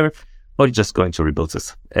FBX or whatever, or you're just going to rebuild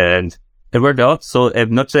this. And it worked out. So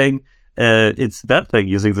I'm not saying it's that thing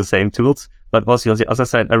using the same tools, but also on the other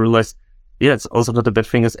side, I realized, yeah, it's also not a bad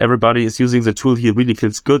thing as everybody is using the tool he really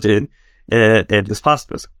feels good in and is fast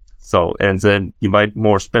with. So, and then you might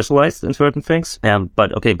more specialize in certain things.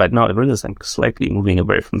 But now I realize I'm slightly moving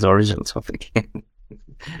away from the original topic.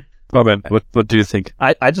 Robin, what do you think?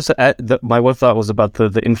 I just, my one thought was about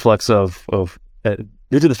the influx of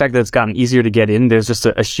due to the fact that it's gotten easier to get in, there's just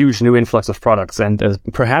a huge new influx of products, and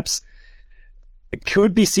perhaps it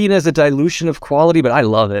could be seen as a dilution of quality, but I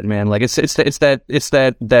love it, man. Like it's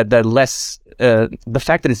that less, the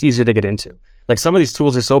fact that it's easier to get into. Like some of these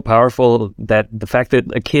tools are so powerful that the fact that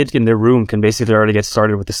a kid in their room can basically already get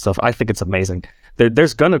started with this stuff, I think it's amazing.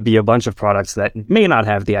 There's going to be a bunch of products that may not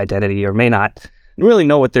have the identity or may not really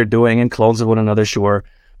know what they're doing and clones of one another, sure.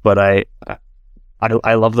 But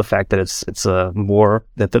I love the fact that it's more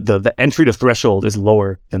that the entry to threshold is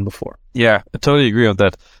lower than before. Yeah, I totally agree on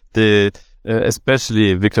that.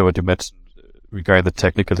 Especially Victor, what you mentioned regarding the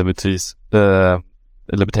technical limitations.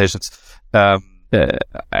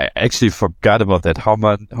 I actually forgot about that. How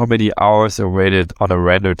many hours are waited on a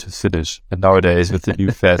render to finish? And nowadays with the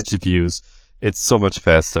new fast GPUs, it's so much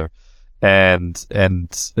faster. And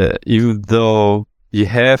even though you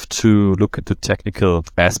have to look at the technical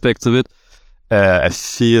aspects of it, I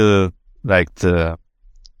feel like the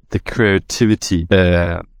creativity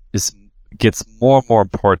gets more and more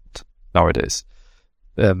important nowadays.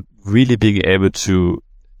 Really being able to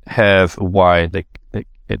have a why, like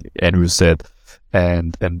Andrew said,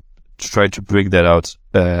 and try to bring that out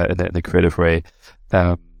in a creative way.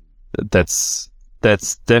 That's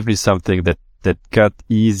definitely something that got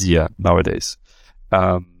easier nowadays.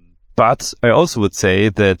 But I also would say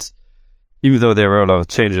that even though there are a lot of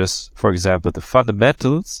changes, for example, the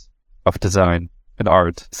fundamentals of design and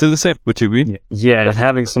art still the same. Would you agree? Yeah, and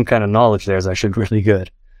having some kind of knowledge there is actually really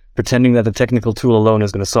good. Pretending that the technical tool alone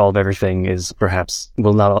is going to solve everything is perhaps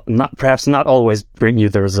not always bring you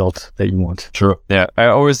the result that you want. True. Yeah, I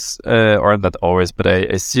always, or not always, but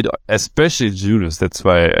I see it, especially in juniors. That's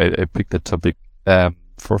why I picked that topic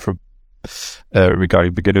for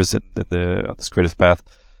regarding beginners on this creative path,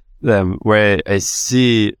 where I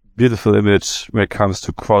see beautiful image when it comes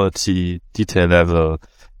to quality, detail level,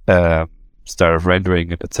 style of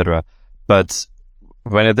rendering, etc. But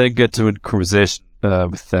when I then get to a conversation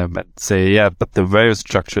with them and say, yeah, but the value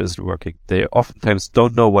structure isn't working, they oftentimes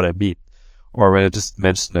don't know what I mean. Or when I just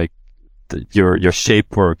mention like your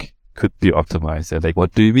shape work could be optimized, they're like,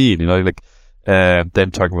 what do you mean?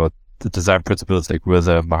 Then talking about the design principles like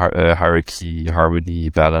rhythm, hierarchy, harmony,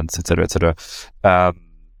 balance, etc., etc.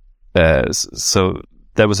 So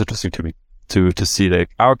that was interesting to me to see like,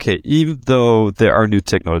 okay, even though there are new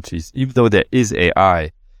technologies, even though there is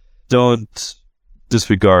AI, don't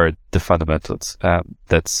disregard the fundamentals.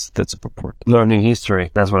 That's important. Learning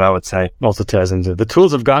history. That's what I would say. Also ties into the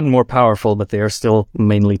tools have gotten more powerful, but they are still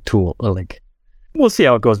mainly tool. Like we'll see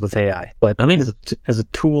how it goes with AI, but I mean as a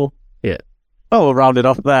tool, yeah. Oh, we'll round it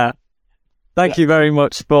off there. Thank you very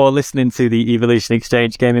much for listening to the Evolution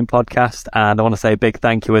Exchange Gaming Podcast, and I want to say a big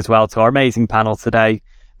thank you as well to our amazing panel today,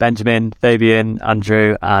 Benjamin, Fabian,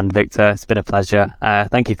 Andrew, and Victor. It's been a pleasure.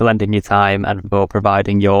 Thank you for lending your time and for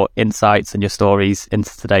providing your insights and your stories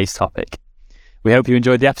into today's topic. We hope you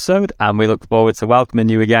enjoyed the episode, and we look forward to welcoming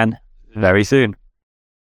you again very soon.